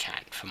possibly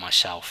can for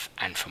myself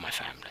and for my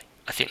family.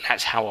 I think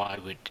that's how I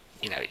would.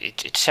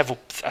 It's several.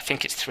 I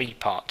think it's three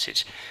parts.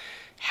 It's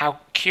how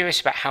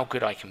curious about how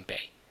good I can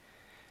be.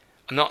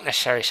 I'm not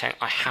necessarily saying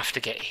I have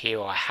to get here,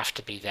 or I have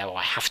to be there, or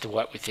I have to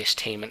work with this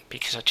team, and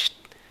because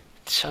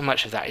so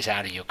much of that is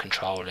out of your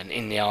control and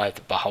in the eye of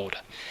the beholder.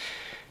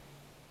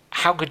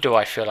 How good do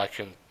I feel I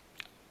can?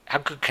 How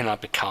good can I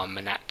become?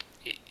 And that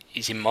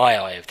is in my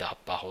eye of the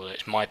beholder.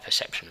 It's my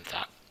perception of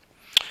that.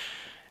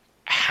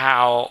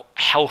 How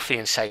healthy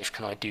and safe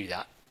can I do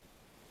that?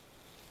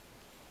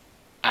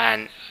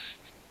 And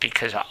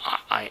because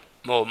I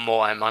more and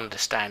more I'm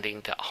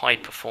understanding that high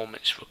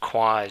performance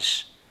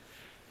requires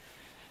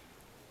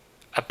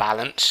a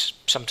balance.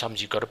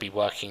 Sometimes you've got to be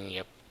working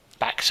your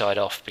backside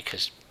off,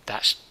 because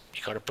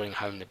you got to bring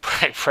home the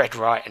bread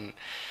right. And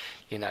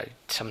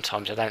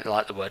sometimes I don't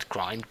like the word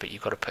grind, but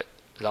you've got to put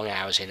long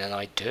hours in, and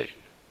I do.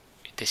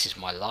 This is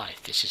my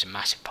life. This is a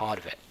massive part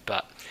of it.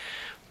 But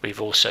we've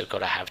also got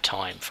to have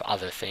time for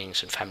other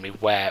things and family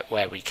where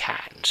we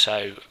can.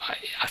 So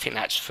I think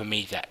that's, for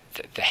me, that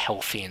the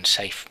healthy and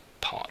safe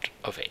part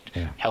of it.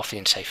 Yeah. Healthy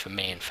and safe for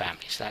me and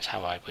family. So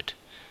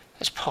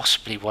that's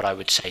possibly what I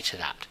would say to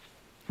that.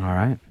 All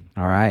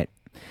right.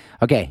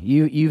 Okay,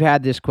 you've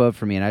had this quote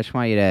from me, and I just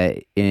want you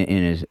to,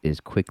 in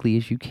as quickly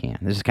as you can.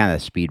 This is kind of a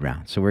speed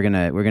round, so we're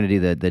gonna do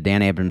the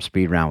Dan Abrams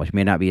speed round, which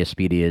may not be as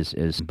speedy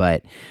as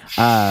but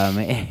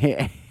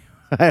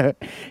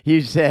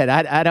you said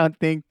I don't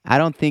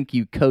think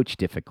you coach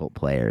difficult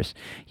players.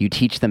 You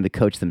teach them to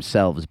coach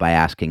themselves by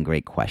asking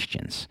great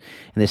questions,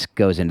 and this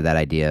goes into that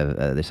idea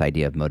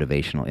of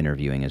motivational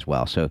interviewing as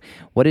well. So,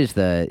 what is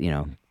the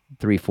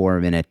 3-4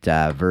 minute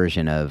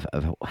version of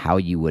how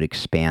you would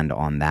expand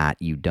on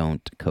that? You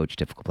don't coach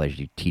difficult players.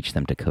 You teach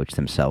them to coach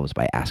themselves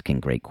by asking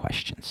great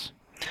questions.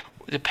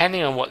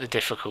 Depending on what the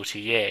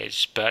difficulty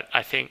is, but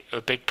I think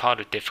a big part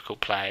of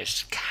difficult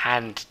players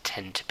can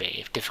tend to be,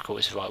 if difficult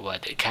is the right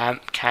word, it can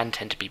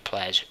tend to be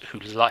players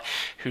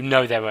who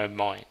know their own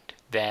mind.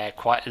 They're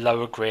quite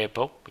low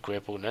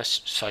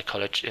agreeableness,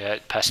 psychology,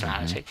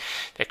 personality.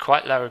 Mm-hmm. They're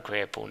quite low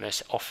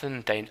agreeableness.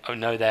 Often they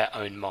know their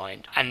own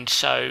mind. And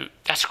so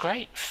that's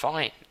great,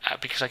 fine.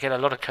 Because I get a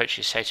lot of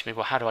coaches say to me,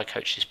 well, how do I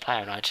coach this player?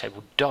 And I'd say,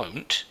 well,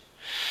 don't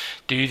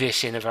do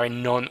this in a very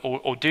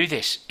or do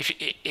this.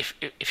 If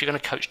you're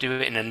going to coach, do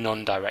it in a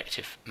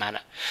non-directive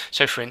manner.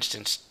 So, for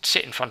instance,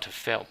 sit in front of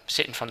film,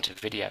 sit in front of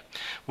video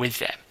with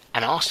them,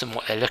 and ask them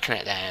what they're looking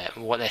at there,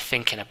 what they're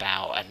thinking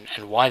about,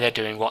 and why they're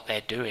doing what they're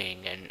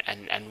doing,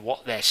 and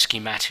what their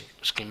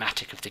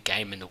schematic of the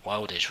game and the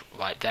world is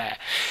right there.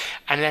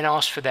 And then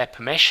ask for their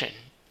permission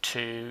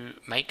to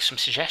make some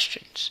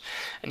suggestions.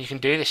 And you can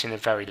do this in a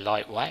very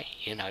light way,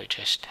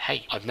 just,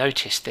 hey, I've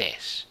noticed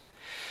this.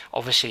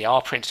 Obviously,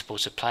 our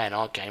principles of play and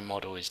our game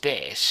model is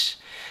this.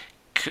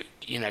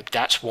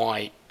 That's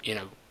why,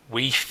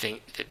 we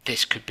think that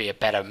this could be a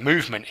better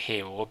movement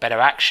here, or a better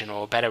action,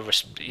 or a better,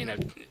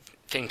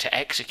 thing to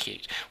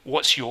execute.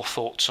 What's your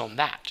thoughts on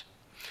that?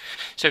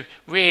 So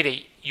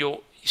really,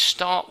 you'll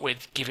start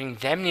with giving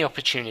them the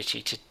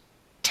opportunity to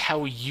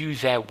tell you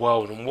their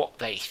world and what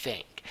they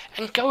think,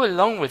 and go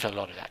along with a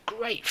lot of that.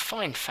 Great,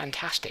 fine,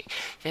 fantastic.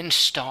 Then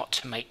start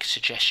to make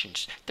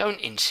suggestions.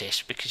 Don't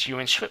insist, because you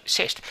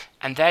insist,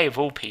 and they, of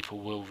all people,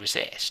 will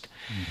resist.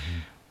 Mm-hmm.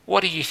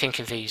 What do you think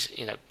of these?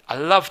 I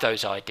love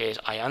those ideas.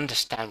 I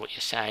understand what you're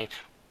saying.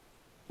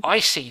 I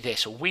see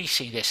this, or we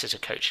see this as a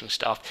coaching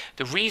staff.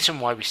 The reason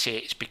why we see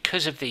it is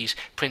because of these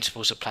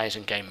principles of players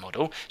and game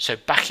model. So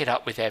back it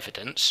up with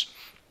evidence.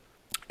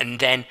 And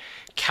then,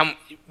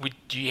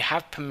 do you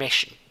have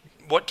permission?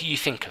 What do you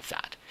think of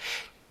that?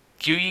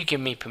 Do you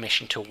give me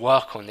permission to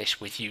work on this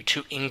with you,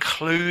 to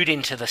include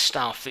into the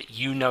stuff that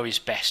you know is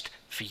best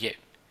for you?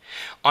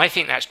 I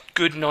think that's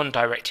good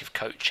non-directive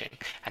coaching,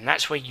 and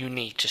that's where you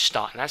need to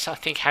start. And that's, I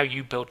think, how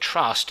you build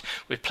trust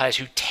with players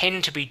who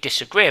tend to be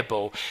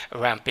disagreeable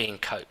around being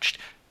coached.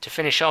 To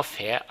finish off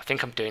here, I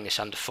think I'm doing this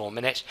under 4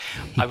 minutes,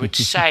 I would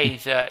say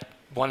that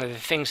one of the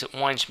things that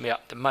winds me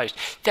up the most,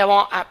 there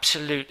are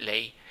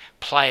absolutely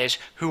players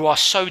who are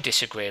so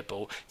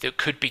disagreeable that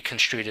could be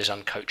construed as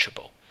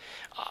uncoachable.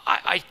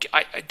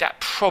 That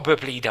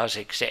probably does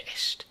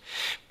exist.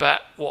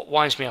 But what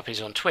winds me up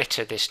is on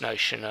Twitter, this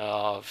notion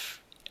of,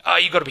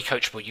 you've got to be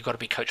coachable, you've got to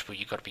be coachable,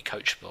 you've got to be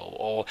coachable,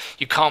 or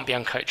you can't be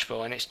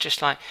uncoachable. And it's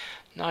just like,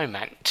 no,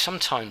 man,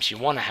 sometimes you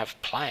want to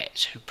have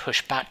players who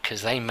push back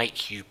because they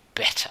make you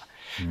better.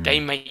 They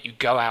make you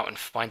go out and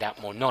find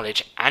out more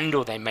knowledge, and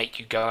or they make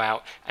you go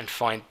out and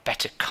find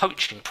better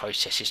coaching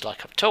processes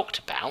like I've talked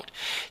about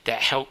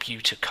that help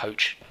you to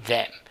coach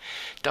them.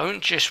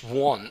 Don't just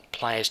want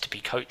players to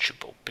be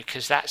coachable,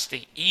 because that's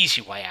the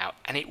easy way out,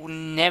 and it will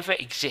never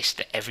exist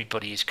that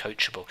everybody is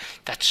coachable.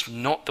 That's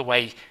not the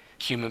way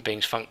human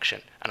beings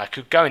function. And I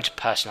could go into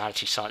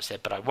personality science there,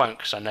 but I won't,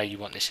 because I know you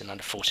want this in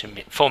under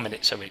 4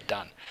 minutes, so we're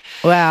done.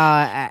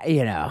 Well,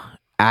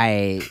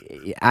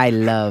 I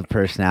love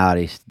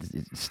personality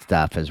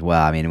stuff as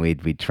well. I mean, we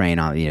train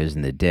on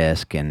using the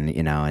disc, and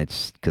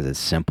it's because it's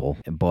simple.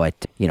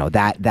 But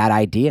that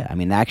idea. I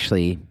mean,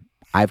 actually,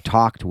 I've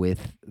talked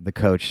with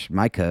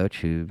my coach,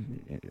 who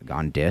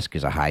on disc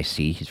is a high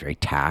C. He's very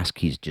task.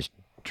 He's just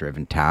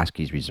driven task.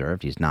 He's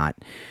reserved. He's not,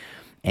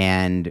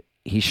 and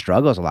he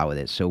struggles a lot with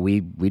it. So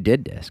we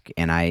did disc,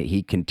 and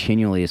he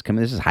continually is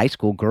coming. This is high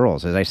school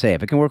girls, as I say.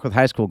 If it can work with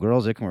high school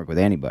girls, it can work with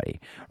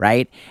anybody,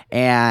 right?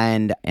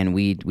 And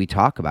we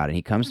talk about it. And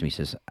he comes to me,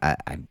 says,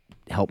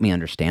 "Help me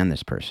understand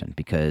this person,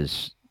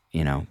 because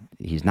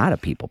he's not a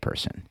people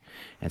person,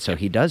 and so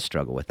he does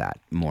struggle with that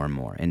more and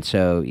more. And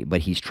so,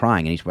 but he's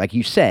trying, and he's, like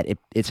you said,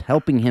 it's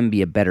helping him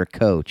be a better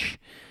coach.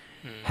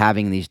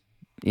 Having these,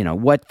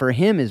 what for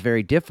him is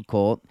very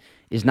difficult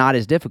is not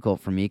as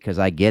difficult for me, because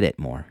I get it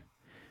more."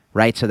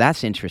 Right, so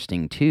that's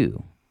interesting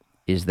too,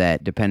 is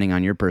that depending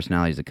on your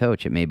personality as a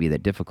coach, it may be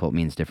that difficult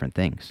means different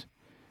things.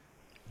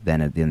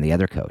 than the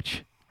other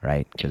coach,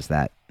 right? Because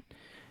that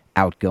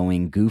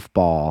outgoing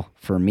goofball,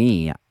 for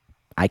me,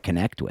 I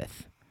connect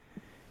with,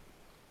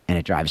 and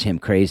it drives him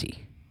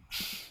crazy,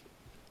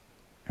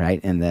 right?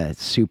 And the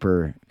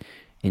super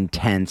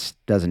intense,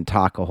 doesn't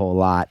talk a whole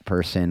lot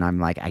person, I'm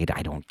like, I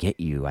don't get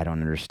you. I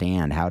don't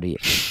understand. How do you?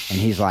 And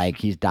he's like,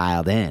 he's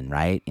dialed in,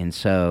 right? And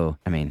so,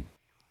 I mean,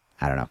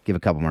 I don't know. Give a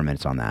couple more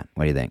minutes on that.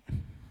 What do you think?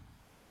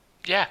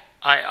 Yeah,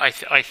 I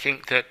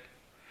think that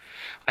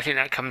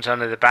comes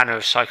under the banner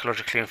of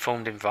psychologically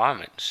informed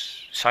environments.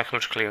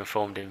 Psychologically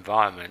informed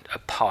environment, a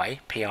PIE,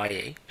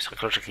 P-I-E,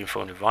 psychologically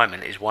informed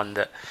environment, is one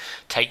that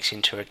takes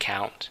into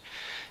account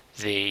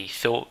the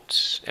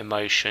thoughts,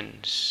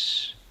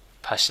 emotions,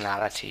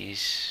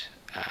 personalities,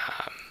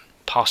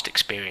 past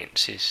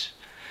experiences,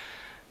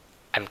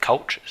 and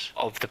cultures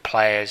of the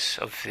players,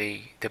 of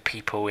the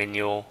people in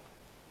your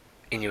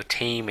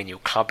team, in your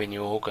club, in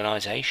your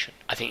organisation.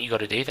 I think you've got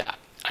to do that.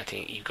 I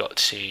think you've got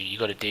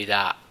to do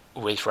that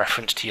with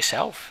reference to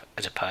yourself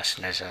as a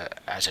person, as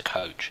a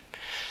coach.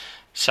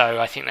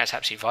 So I think that's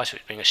absolutely vital.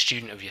 It's being a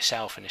student of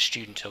yourself and a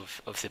student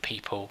of the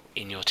people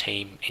in your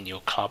team, in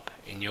your club,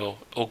 in your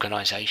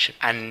organisation.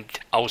 And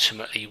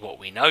ultimately what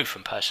we know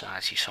from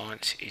personality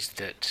science is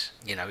that,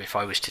 if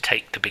I was to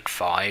take the big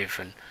five,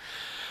 and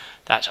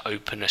that's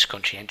openness,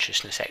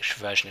 conscientiousness,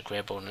 extroversion,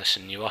 agreeableness,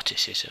 and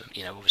neuroticism.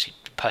 Obviously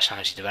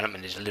personality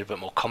development is a little bit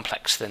more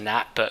complex than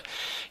that, but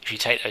if you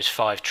take those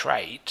 5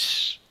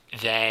 traits,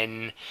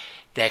 then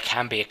there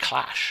can be a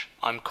clash.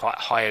 I'm quite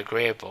high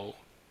agreeable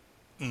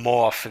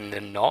more often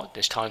than not.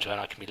 There's times when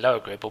I can be low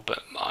agreeable,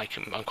 but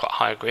I'm quite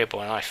high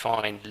agreeable, and I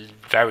find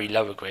very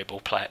low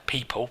agreeable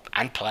people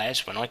and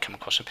players, when I come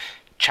across them,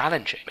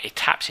 challenging. It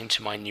taps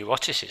into my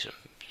neuroticism,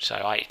 so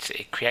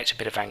it creates a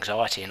bit of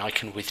anxiety, and I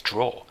can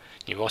withdraw.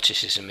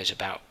 Neuroticism is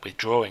about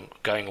withdrawing,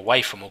 going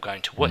away from or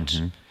going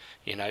towards,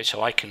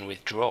 so I can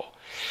withdraw.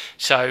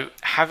 So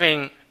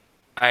having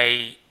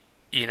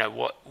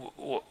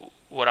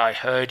what I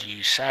heard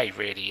you say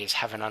really is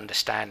have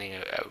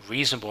a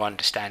reasonable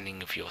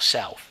understanding of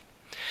yourself,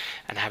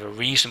 and have a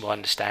reasonable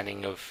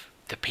understanding of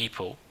the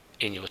people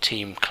in your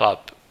team,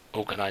 club,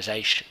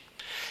 organisation.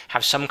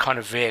 Have some kind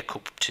of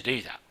vehicle to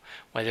do that,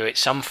 whether it's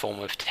some form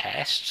of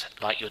test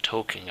like you're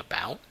talking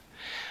about,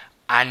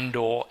 and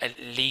or at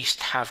least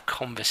have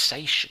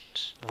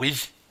conversations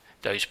with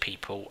those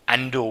people,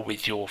 and or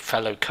with your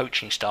fellow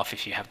coaching staff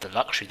if you have the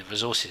luxury, the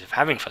resources of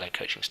having fellow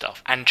coaching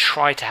staff, and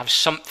try to have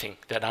something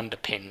that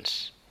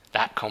underpins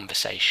that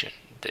conversation.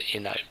 That,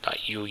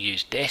 like you'll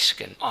use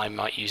DISC and I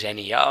might use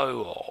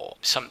NEO or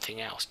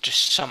something else,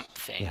 just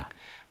something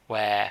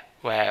where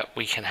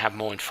we can have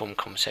more informed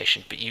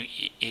conversation. But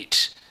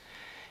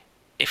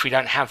if we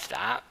don't have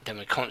that, then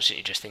we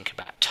constantly just think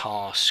about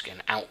task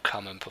and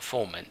outcome and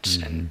performance,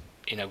 and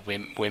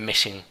we're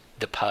missing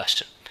the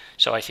person.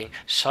 So I think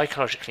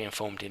psychologically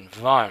informed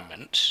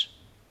environments,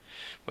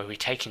 where we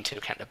take into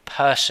account the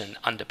person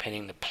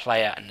underpinning the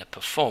player and the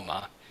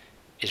performer,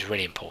 is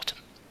really important.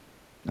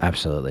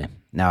 Absolutely.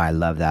 No, I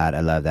love that.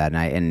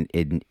 And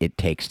it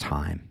takes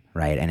time,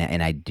 right?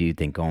 And I do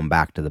think, going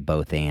back to the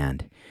both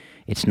and,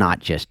 it's not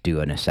just do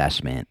an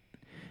assessment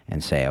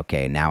and say,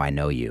 okay, now I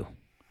know you.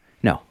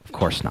 No, of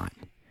course not.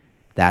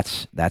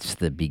 That's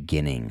the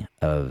beginning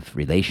of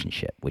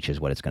relationship, which is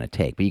what it's going to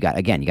take. But you got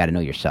to know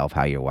yourself,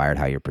 how you're wired,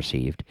 how you're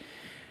perceived.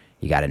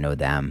 You got to know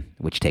them,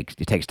 it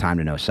takes time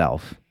to know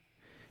self.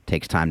 It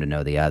takes time to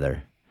know the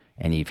other.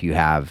 And if you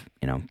have,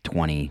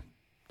 20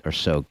 or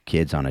so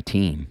kids on a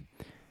team,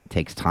 it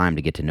takes time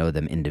to get to know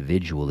them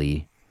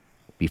individually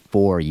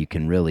before you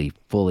can really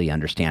fully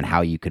understand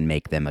how you can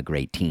make them a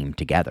great team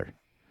together.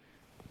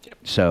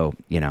 So,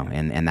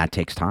 and that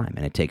takes time,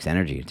 and it takes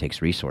energy, it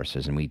takes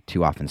resources, and we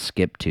too often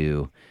skip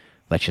to,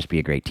 let's just be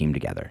a great team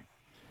together.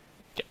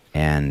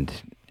 And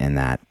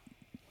that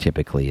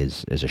typically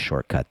is a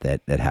shortcut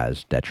that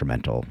has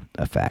detrimental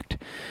effect.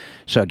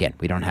 So again,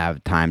 we don't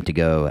have time to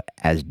go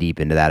as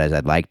deep into that as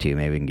I'd like to.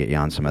 Maybe we can get you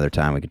on some other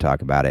time, we can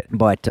talk about it.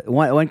 But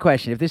one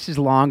question, if this is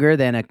longer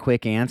than a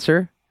quick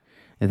answer,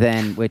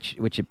 then which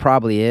it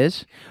probably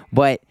is,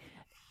 but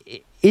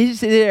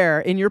is there,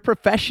 in your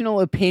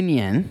professional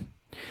opinion,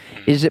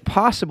 is it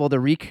possible to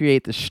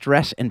recreate the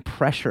stress and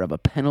pressure of a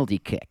penalty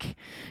kick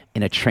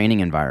in a training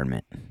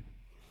environment?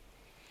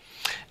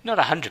 Not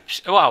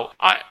 100%. Well,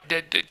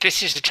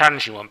 this is a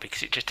challenging one,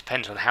 because it just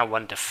depends on how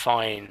one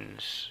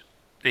defines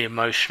the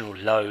emotional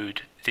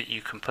load that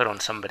you can put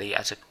on somebody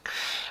as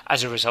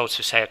a result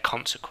of, say, a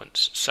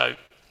consequence. So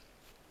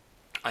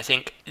I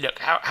think, look,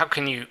 how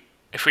can you,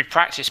 if we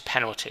practice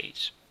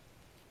penalties,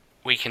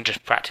 we can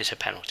just practice a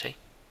penalty.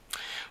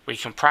 We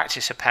can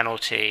practice a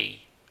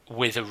penalty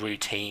with a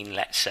routine,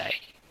 let's say.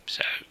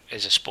 So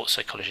as a sports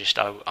psychologist,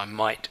 I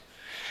might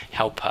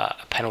help a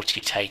penalty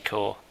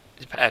taker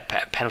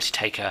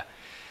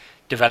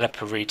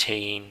develop a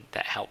routine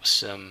that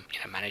helps them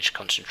manage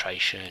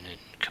concentration and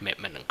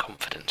commitment and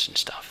confidence and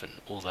stuff, and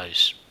all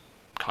those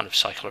kind of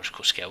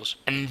psychological skills.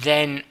 And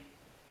then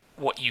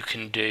what you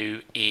can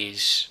do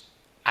is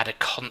add a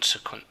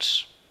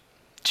consequence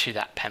to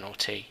that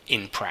penalty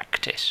in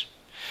practice.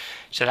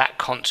 So that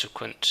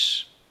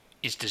consequence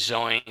is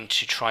designed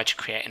to try to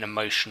create an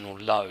emotional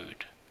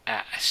load,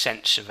 a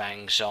sense of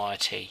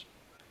anxiety,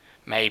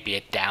 maybe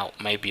a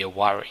doubt, maybe a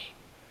worry.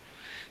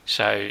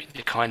 So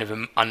the kind of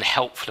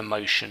unhelpful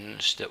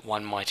emotions that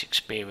one might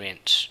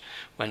experience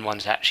when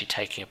one's actually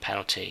taking a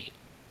penalty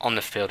on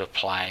the field of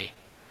play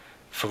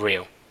for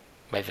real,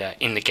 whether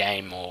in the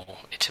game or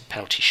it's a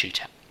penalty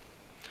shootout.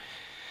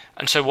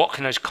 And so what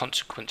can those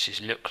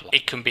consequences look like?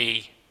 It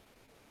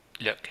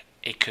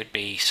could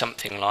be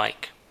something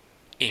like,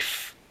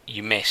 if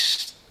you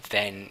miss,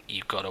 then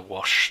you've got to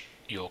wash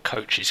your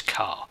coach's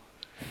car,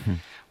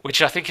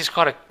 which I think is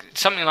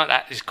something like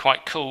that is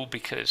quite cool,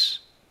 because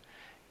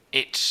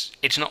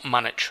it's not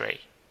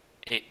monetary,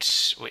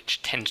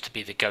 which tends to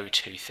be the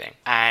go-to thing,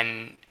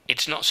 and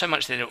it's not so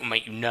much that it will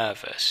make you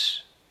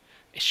nervous.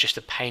 It's just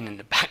a pain in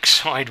the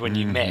backside when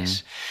you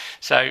miss.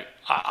 So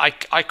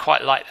I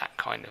quite like that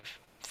kind of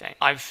thing.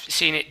 I've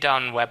seen it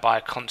done whereby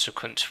a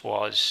consequence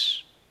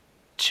was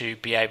to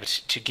be able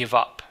to give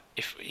up.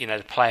 If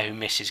the player who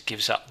misses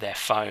gives up their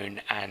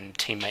phone, and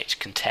teammates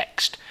can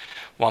text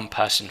one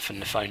person from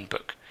the phone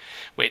book,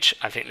 which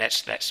I think,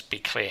 let's be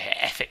clear here,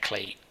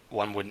 ethically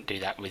one wouldn't do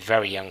that with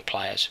very young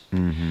players.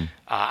 And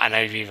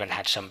I've even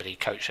had somebody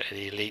coach at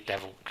the elite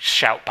level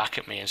shout back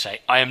at me and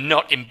say, "I am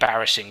not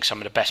embarrassing some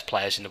of the best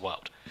players in the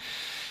world."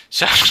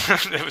 So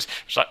it was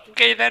like,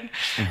 okay, then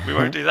we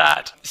won't do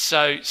that.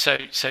 So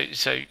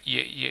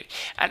you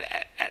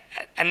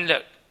and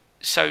look,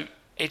 so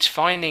it's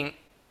finding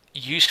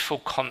useful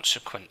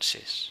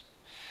consequences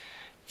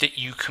that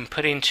you can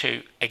put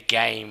into a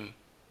game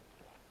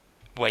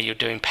where you're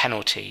doing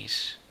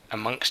penalties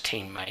amongst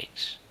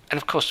teammates.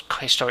 And of course,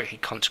 historically,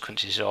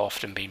 consequences have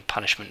often been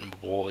punishment and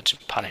rewards.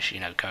 Punish,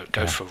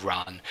 go for a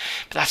run.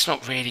 But that's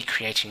not really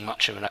creating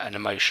much of an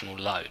emotional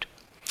load.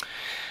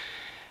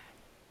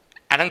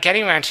 And I'm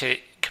getting around to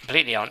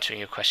completely answering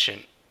your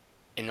question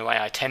in the way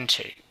I tend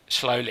to,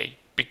 slowly,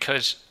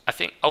 because I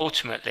think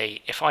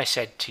ultimately, if I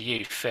said to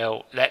you,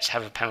 Phil, let's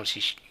have a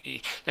penalty,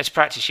 let's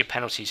practice your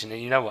penalties, and then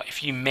you know what,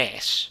 if you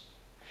miss,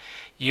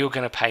 you're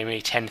going to pay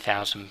me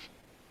 £10,000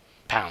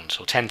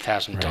 or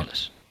 $10,000.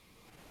 Right.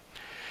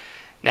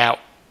 Now,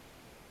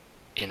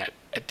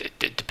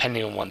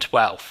 depending on one's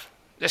wealth,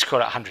 let's call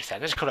it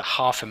 100,000, let's call it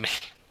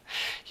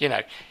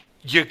 $500,000.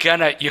 You're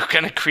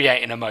gonna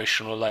create an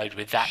emotional load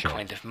with that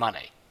kind of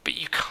money, but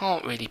you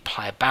can't really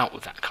play about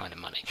with that kind of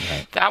money.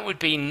 Right. That would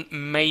be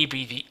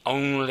maybe the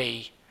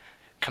only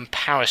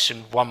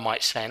comparison one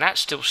might say, and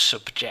that's still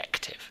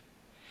subjective.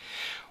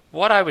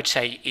 What I would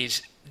say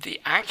is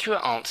the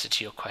accurate answer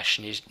to your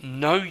question is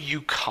no, you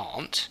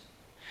can't,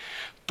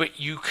 but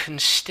you can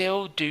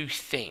still do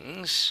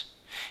things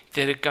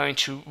that are going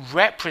to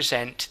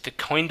represent the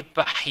kind of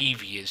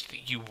behaviours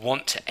that you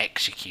want to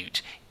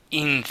execute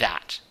in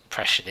that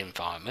pressured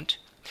environment,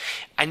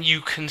 and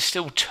you can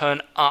still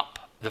turn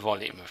up the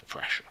volume of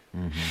pressure.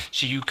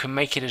 So you can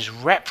make it as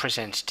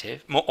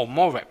representative,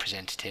 more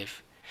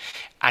representative,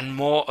 and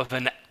more of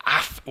an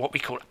what we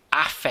call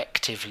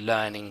affective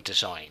learning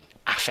design.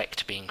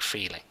 Affect being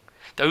feeling.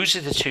 Those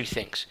are the two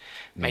things.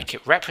 Make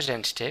it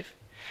representative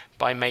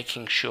by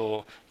making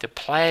sure the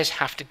players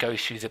have to go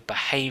through the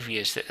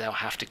behaviours that they'll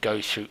have to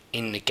go through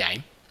in the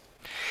game,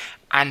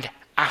 and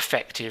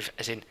affective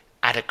as in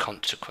add a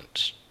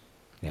consequence.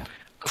 Yeah.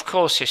 Of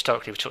course,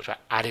 historically, we talked about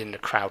adding the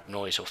crowd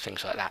noise or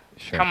things like that.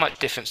 Sure. How much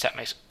difference that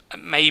makes,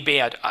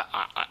 maybe, I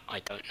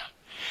don't know.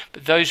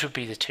 But those would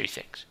be the two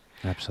things.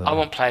 Absolutely. I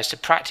want players to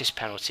practice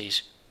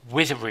penalties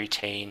with a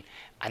routine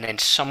and then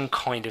some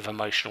kind of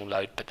emotional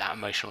load, but that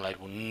emotional load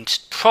will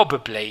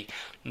probably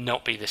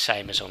not be the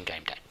same as on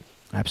game day.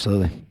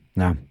 Absolutely.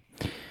 No.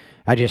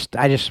 I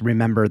just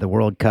remember the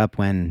World Cup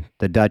when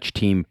the Dutch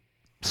team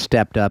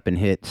stepped up and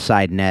hit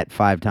side net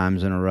 5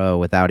 times in a row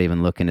without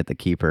even looking at the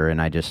keeper,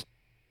 and I just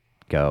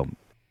go,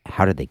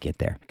 how did they get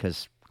there?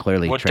 Because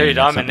clearly, well, dude,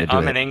 I'm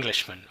an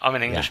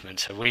Englishman.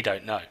 So we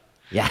don't know.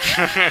 Yeah,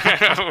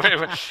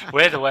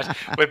 we're the worst.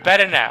 We're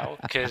better now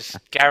because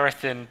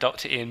Gareth and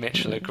Dr. Ian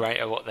Mitchell are great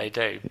at what they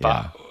do.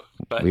 But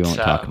we won't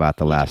talk about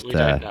the last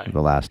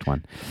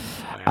one.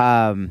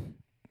 Yeah.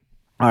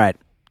 All right.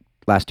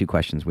 Last 2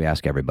 questions we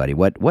ask everybody.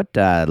 What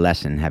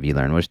lesson have you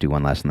learned? We'll just do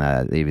one lesson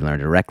that you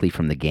learned directly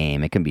from the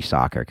game. It can be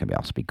soccer. It can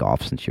also be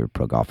golf since you're a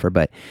pro golfer.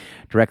 But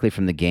directly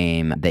from the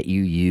game that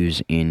you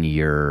use in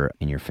your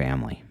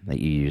family, that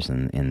you use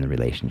in the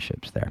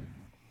relationships there.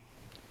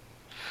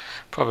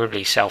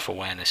 Probably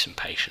self-awareness and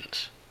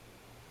patience.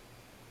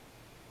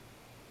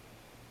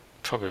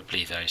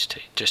 Probably those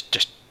two.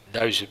 Just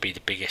those would be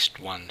the biggest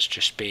ones.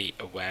 Just be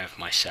aware of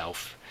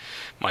myself,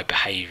 my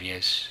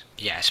behaviours.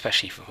 Yeah,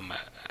 especially from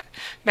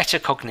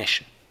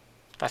metacognition.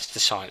 That's the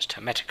science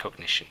term,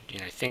 metacognition.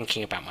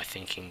 Thinking about my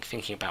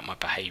thinking about my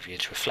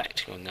behaviours,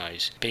 reflecting on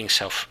those, being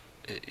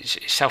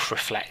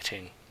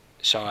self-reflecting.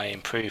 So I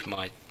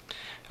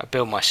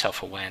build my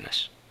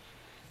self-awareness.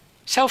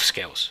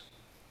 Self-skills.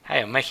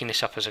 Hey, I'm making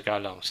this up as I go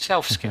along.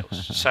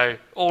 Self-skills. So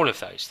all of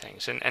those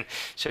things. And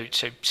so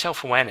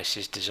self-awareness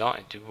is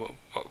designed.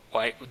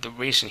 The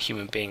reason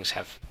human beings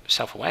have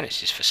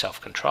self-awareness is for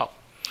self-control.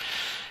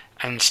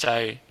 And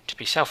so to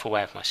be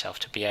self-aware of myself,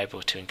 to be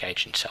able to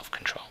engage in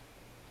self-control,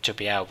 to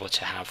be able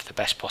to have the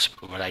best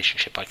possible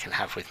relationship I can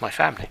have with my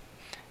family.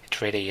 It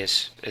really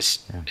is as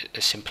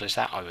simple as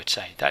that, I would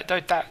say. That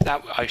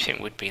I think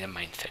would be the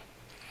main thing.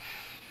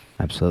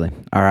 Absolutely.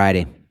 All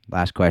righty.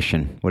 Last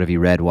question. What have you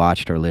read,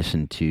 watched, or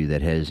listened to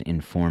that has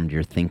informed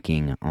your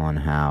thinking on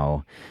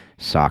how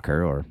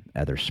soccer or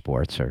other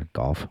sports or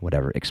golf,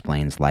 whatever,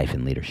 explains life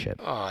and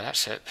leadership? Oh,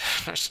 that's it.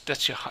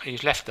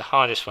 You've left the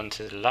hardest one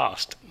to the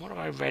last. What have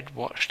I read,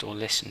 watched, or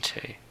listened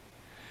to?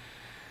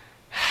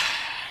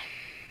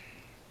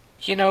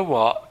 You know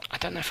what? I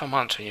don't know if I'm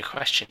answering your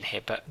question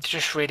here, but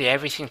just really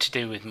everything to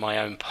do with my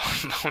own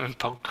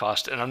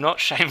podcast, and I'm not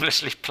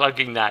shamelessly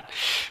plugging that,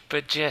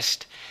 but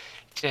just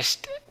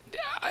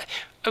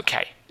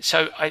okay.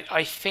 So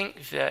I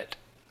think that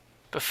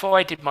before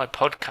I did my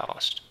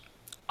podcast,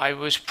 I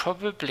was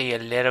probably a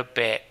little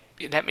bit.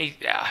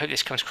 I hope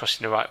this comes across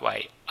in the right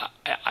way.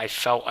 I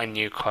felt I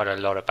knew quite a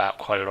lot about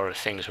quite a lot of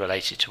things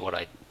related to what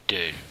I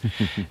do.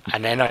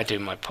 And then I do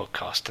my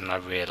podcast and I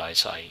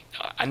realise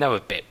I know a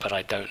bit, but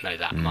I don't know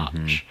that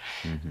much.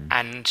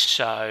 And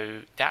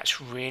so that's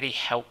really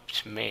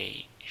helped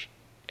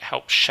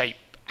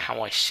shape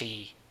how I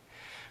see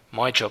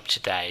my job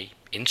today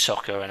in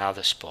soccer and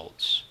other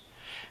sports,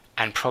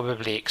 and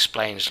probably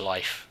explains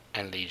life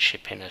and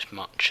leadership in as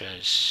much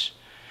as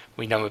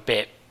we know a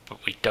bit,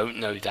 but we don't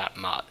know that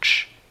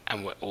much,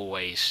 and we're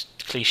always,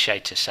 cliche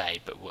to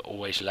say, but we're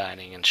always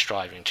learning and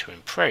striving to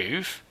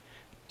improve.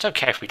 It's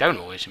okay if we don't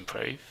always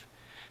improve.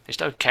 It's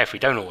okay if we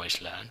don't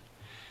always learn.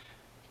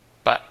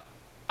 But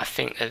I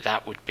think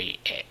that would be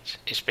it.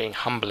 It's being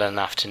humble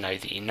enough to know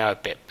that you know a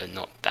bit, but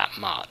not that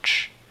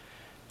much.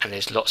 And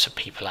there's lots of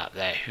people out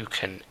there who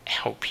can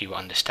help you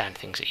understand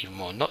things even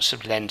more. Lots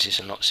of lenses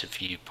and lots of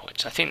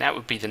viewpoints. I think that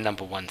would be the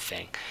number one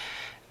thing.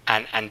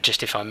 And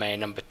just if I may,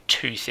 number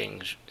two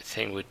thing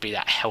would be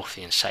that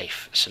healthy and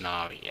safe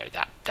scenario,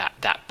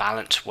 that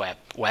balance where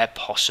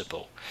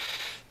possible.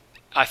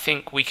 I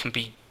think we can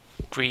be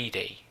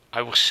greedy.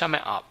 I will sum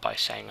it up by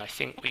saying I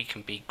think we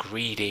can be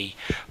greedy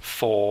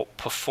for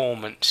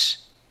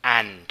performance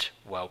and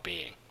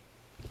well-being.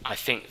 I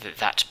think that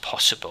that's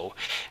possible,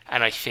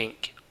 and I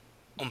think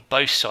on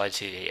both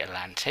sides of the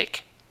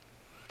Atlantic,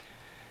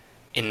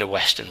 in the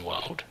Western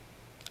world,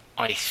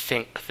 I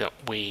think that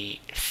we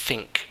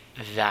think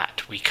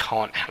that we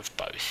can't have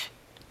both,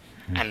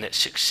 and that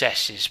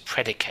success is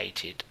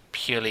predicated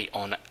purely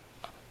on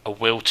a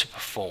will to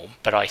perform.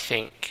 But I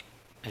think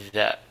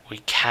that we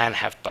can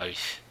have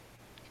both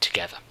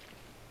together.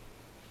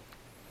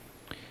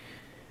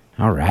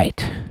 All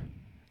right.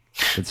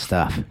 Good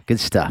stuff. Good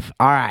stuff.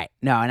 All right.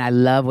 No, and I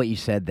love what you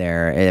said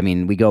there. I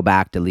mean, we go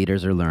back to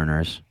leaders or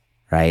learners,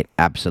 right?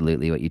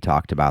 Absolutely what you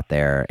talked about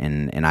there.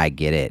 And I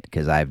get it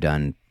because I've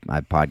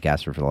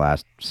podcasted for the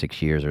last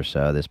 6 years or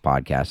so. This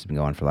podcast has been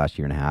going for the last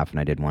year and a half, and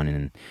I did one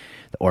in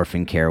the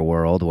orphan care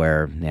world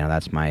where,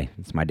 that's my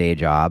day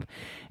job.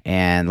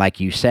 And like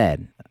you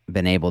said,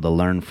 been able to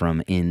learn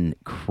from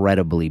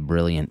incredibly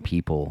brilliant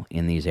people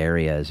in these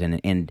areas.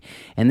 And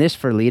this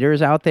for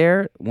leaders out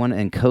there,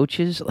 and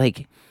coaches,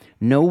 like,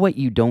 know what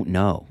you don't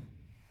know.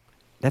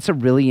 That's a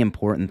really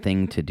important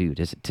thing to do.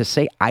 To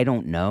say I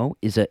don't know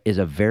is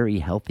a very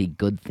healthy,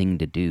 good thing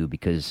to do,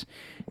 because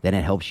then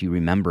it helps you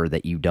remember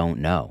that you don't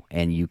know,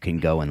 and you can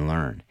go and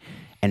learn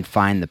and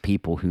find the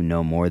people who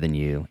know more than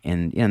you.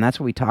 And and that's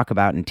what we talk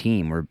about in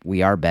team, where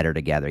we are better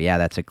together. Yeah,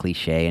 that's a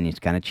cliche and it's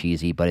kind of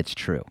cheesy, but it's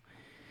true.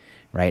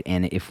 Right?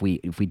 And if we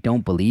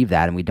don't believe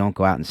that and we don't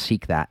go out and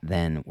seek that,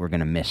 then we're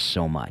going to miss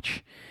so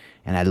much.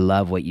 And I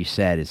love what you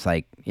said. It's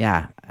like,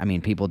 yeah, I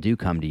mean, people do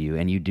come to you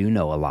and you do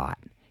know a lot.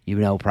 You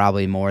know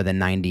probably more than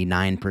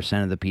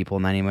 99% of the people,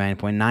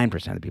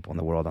 99.9% of the people in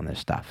the world on this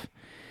stuff.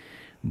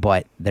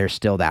 But there's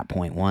still that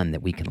 0.1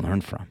 that we can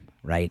learn from,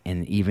 right?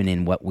 And even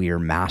in what we are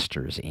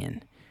masters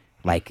in.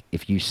 Like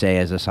if you say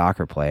as a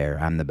soccer player,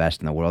 I'm the best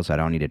in the world, so I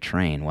don't need to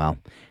train. Well,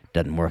 it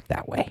doesn't work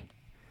that way.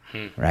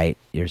 Right?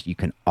 You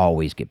can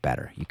always get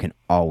better. You can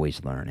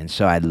always learn. And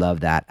so I love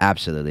that.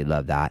 Absolutely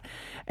love that.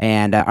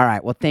 And all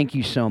right. Well, thank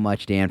you so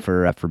much, Dan,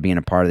 for being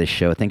a part of this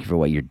show. Thank you for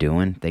what you're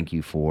doing. Thank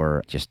you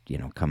for just,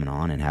 coming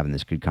on and having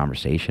this good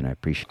conversation. I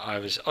appreciate it. I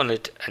was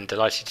honored and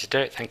delighted to do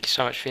it. Thank you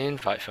so much for the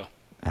invite, Phil.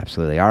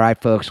 Absolutely. All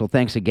right, folks. Well,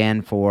 thanks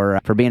again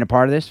for being a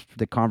part of this,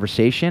 the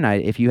conversation.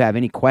 If you have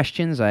any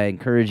questions, I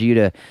encourage you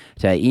to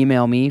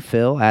email me,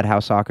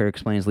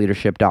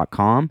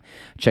 phil@howsoccerexplainsleadership.com.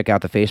 Check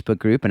out the Facebook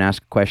group and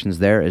ask questions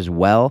there as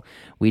well.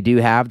 We do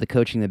have the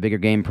Coaching the Bigger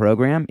Game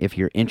program. If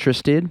you're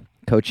interested,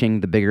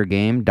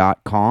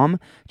 coachingthebiggergame.com.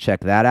 Check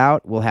that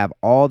out. We'll have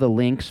all the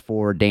links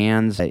for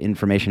Dan's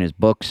information, his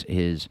books,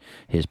 his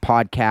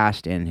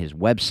podcast, and his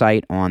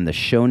website on the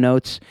show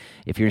notes.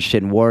 If you're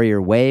interested in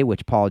Warrior Way,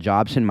 which Paul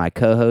Jobson, my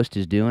co-host,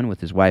 is doing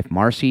with his wife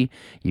Marcy,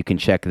 you can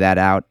check that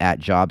out at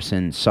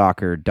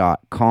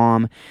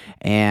jobsonsoccer.com.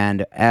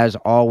 And as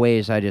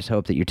always, I just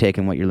hope that you're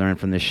taking what you learned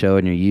from this show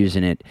and you're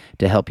using it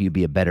to help you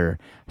be a better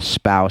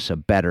spouse, a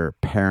better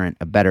parent,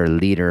 a better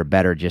leader,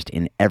 better just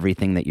in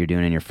everything that you're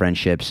doing in your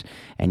friendships,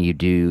 and you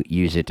do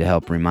use it to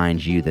help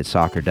remind you that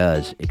soccer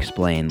does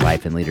explain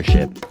life and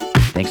leadership.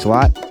 Thanks a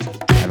lot.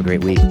 Have a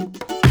great week.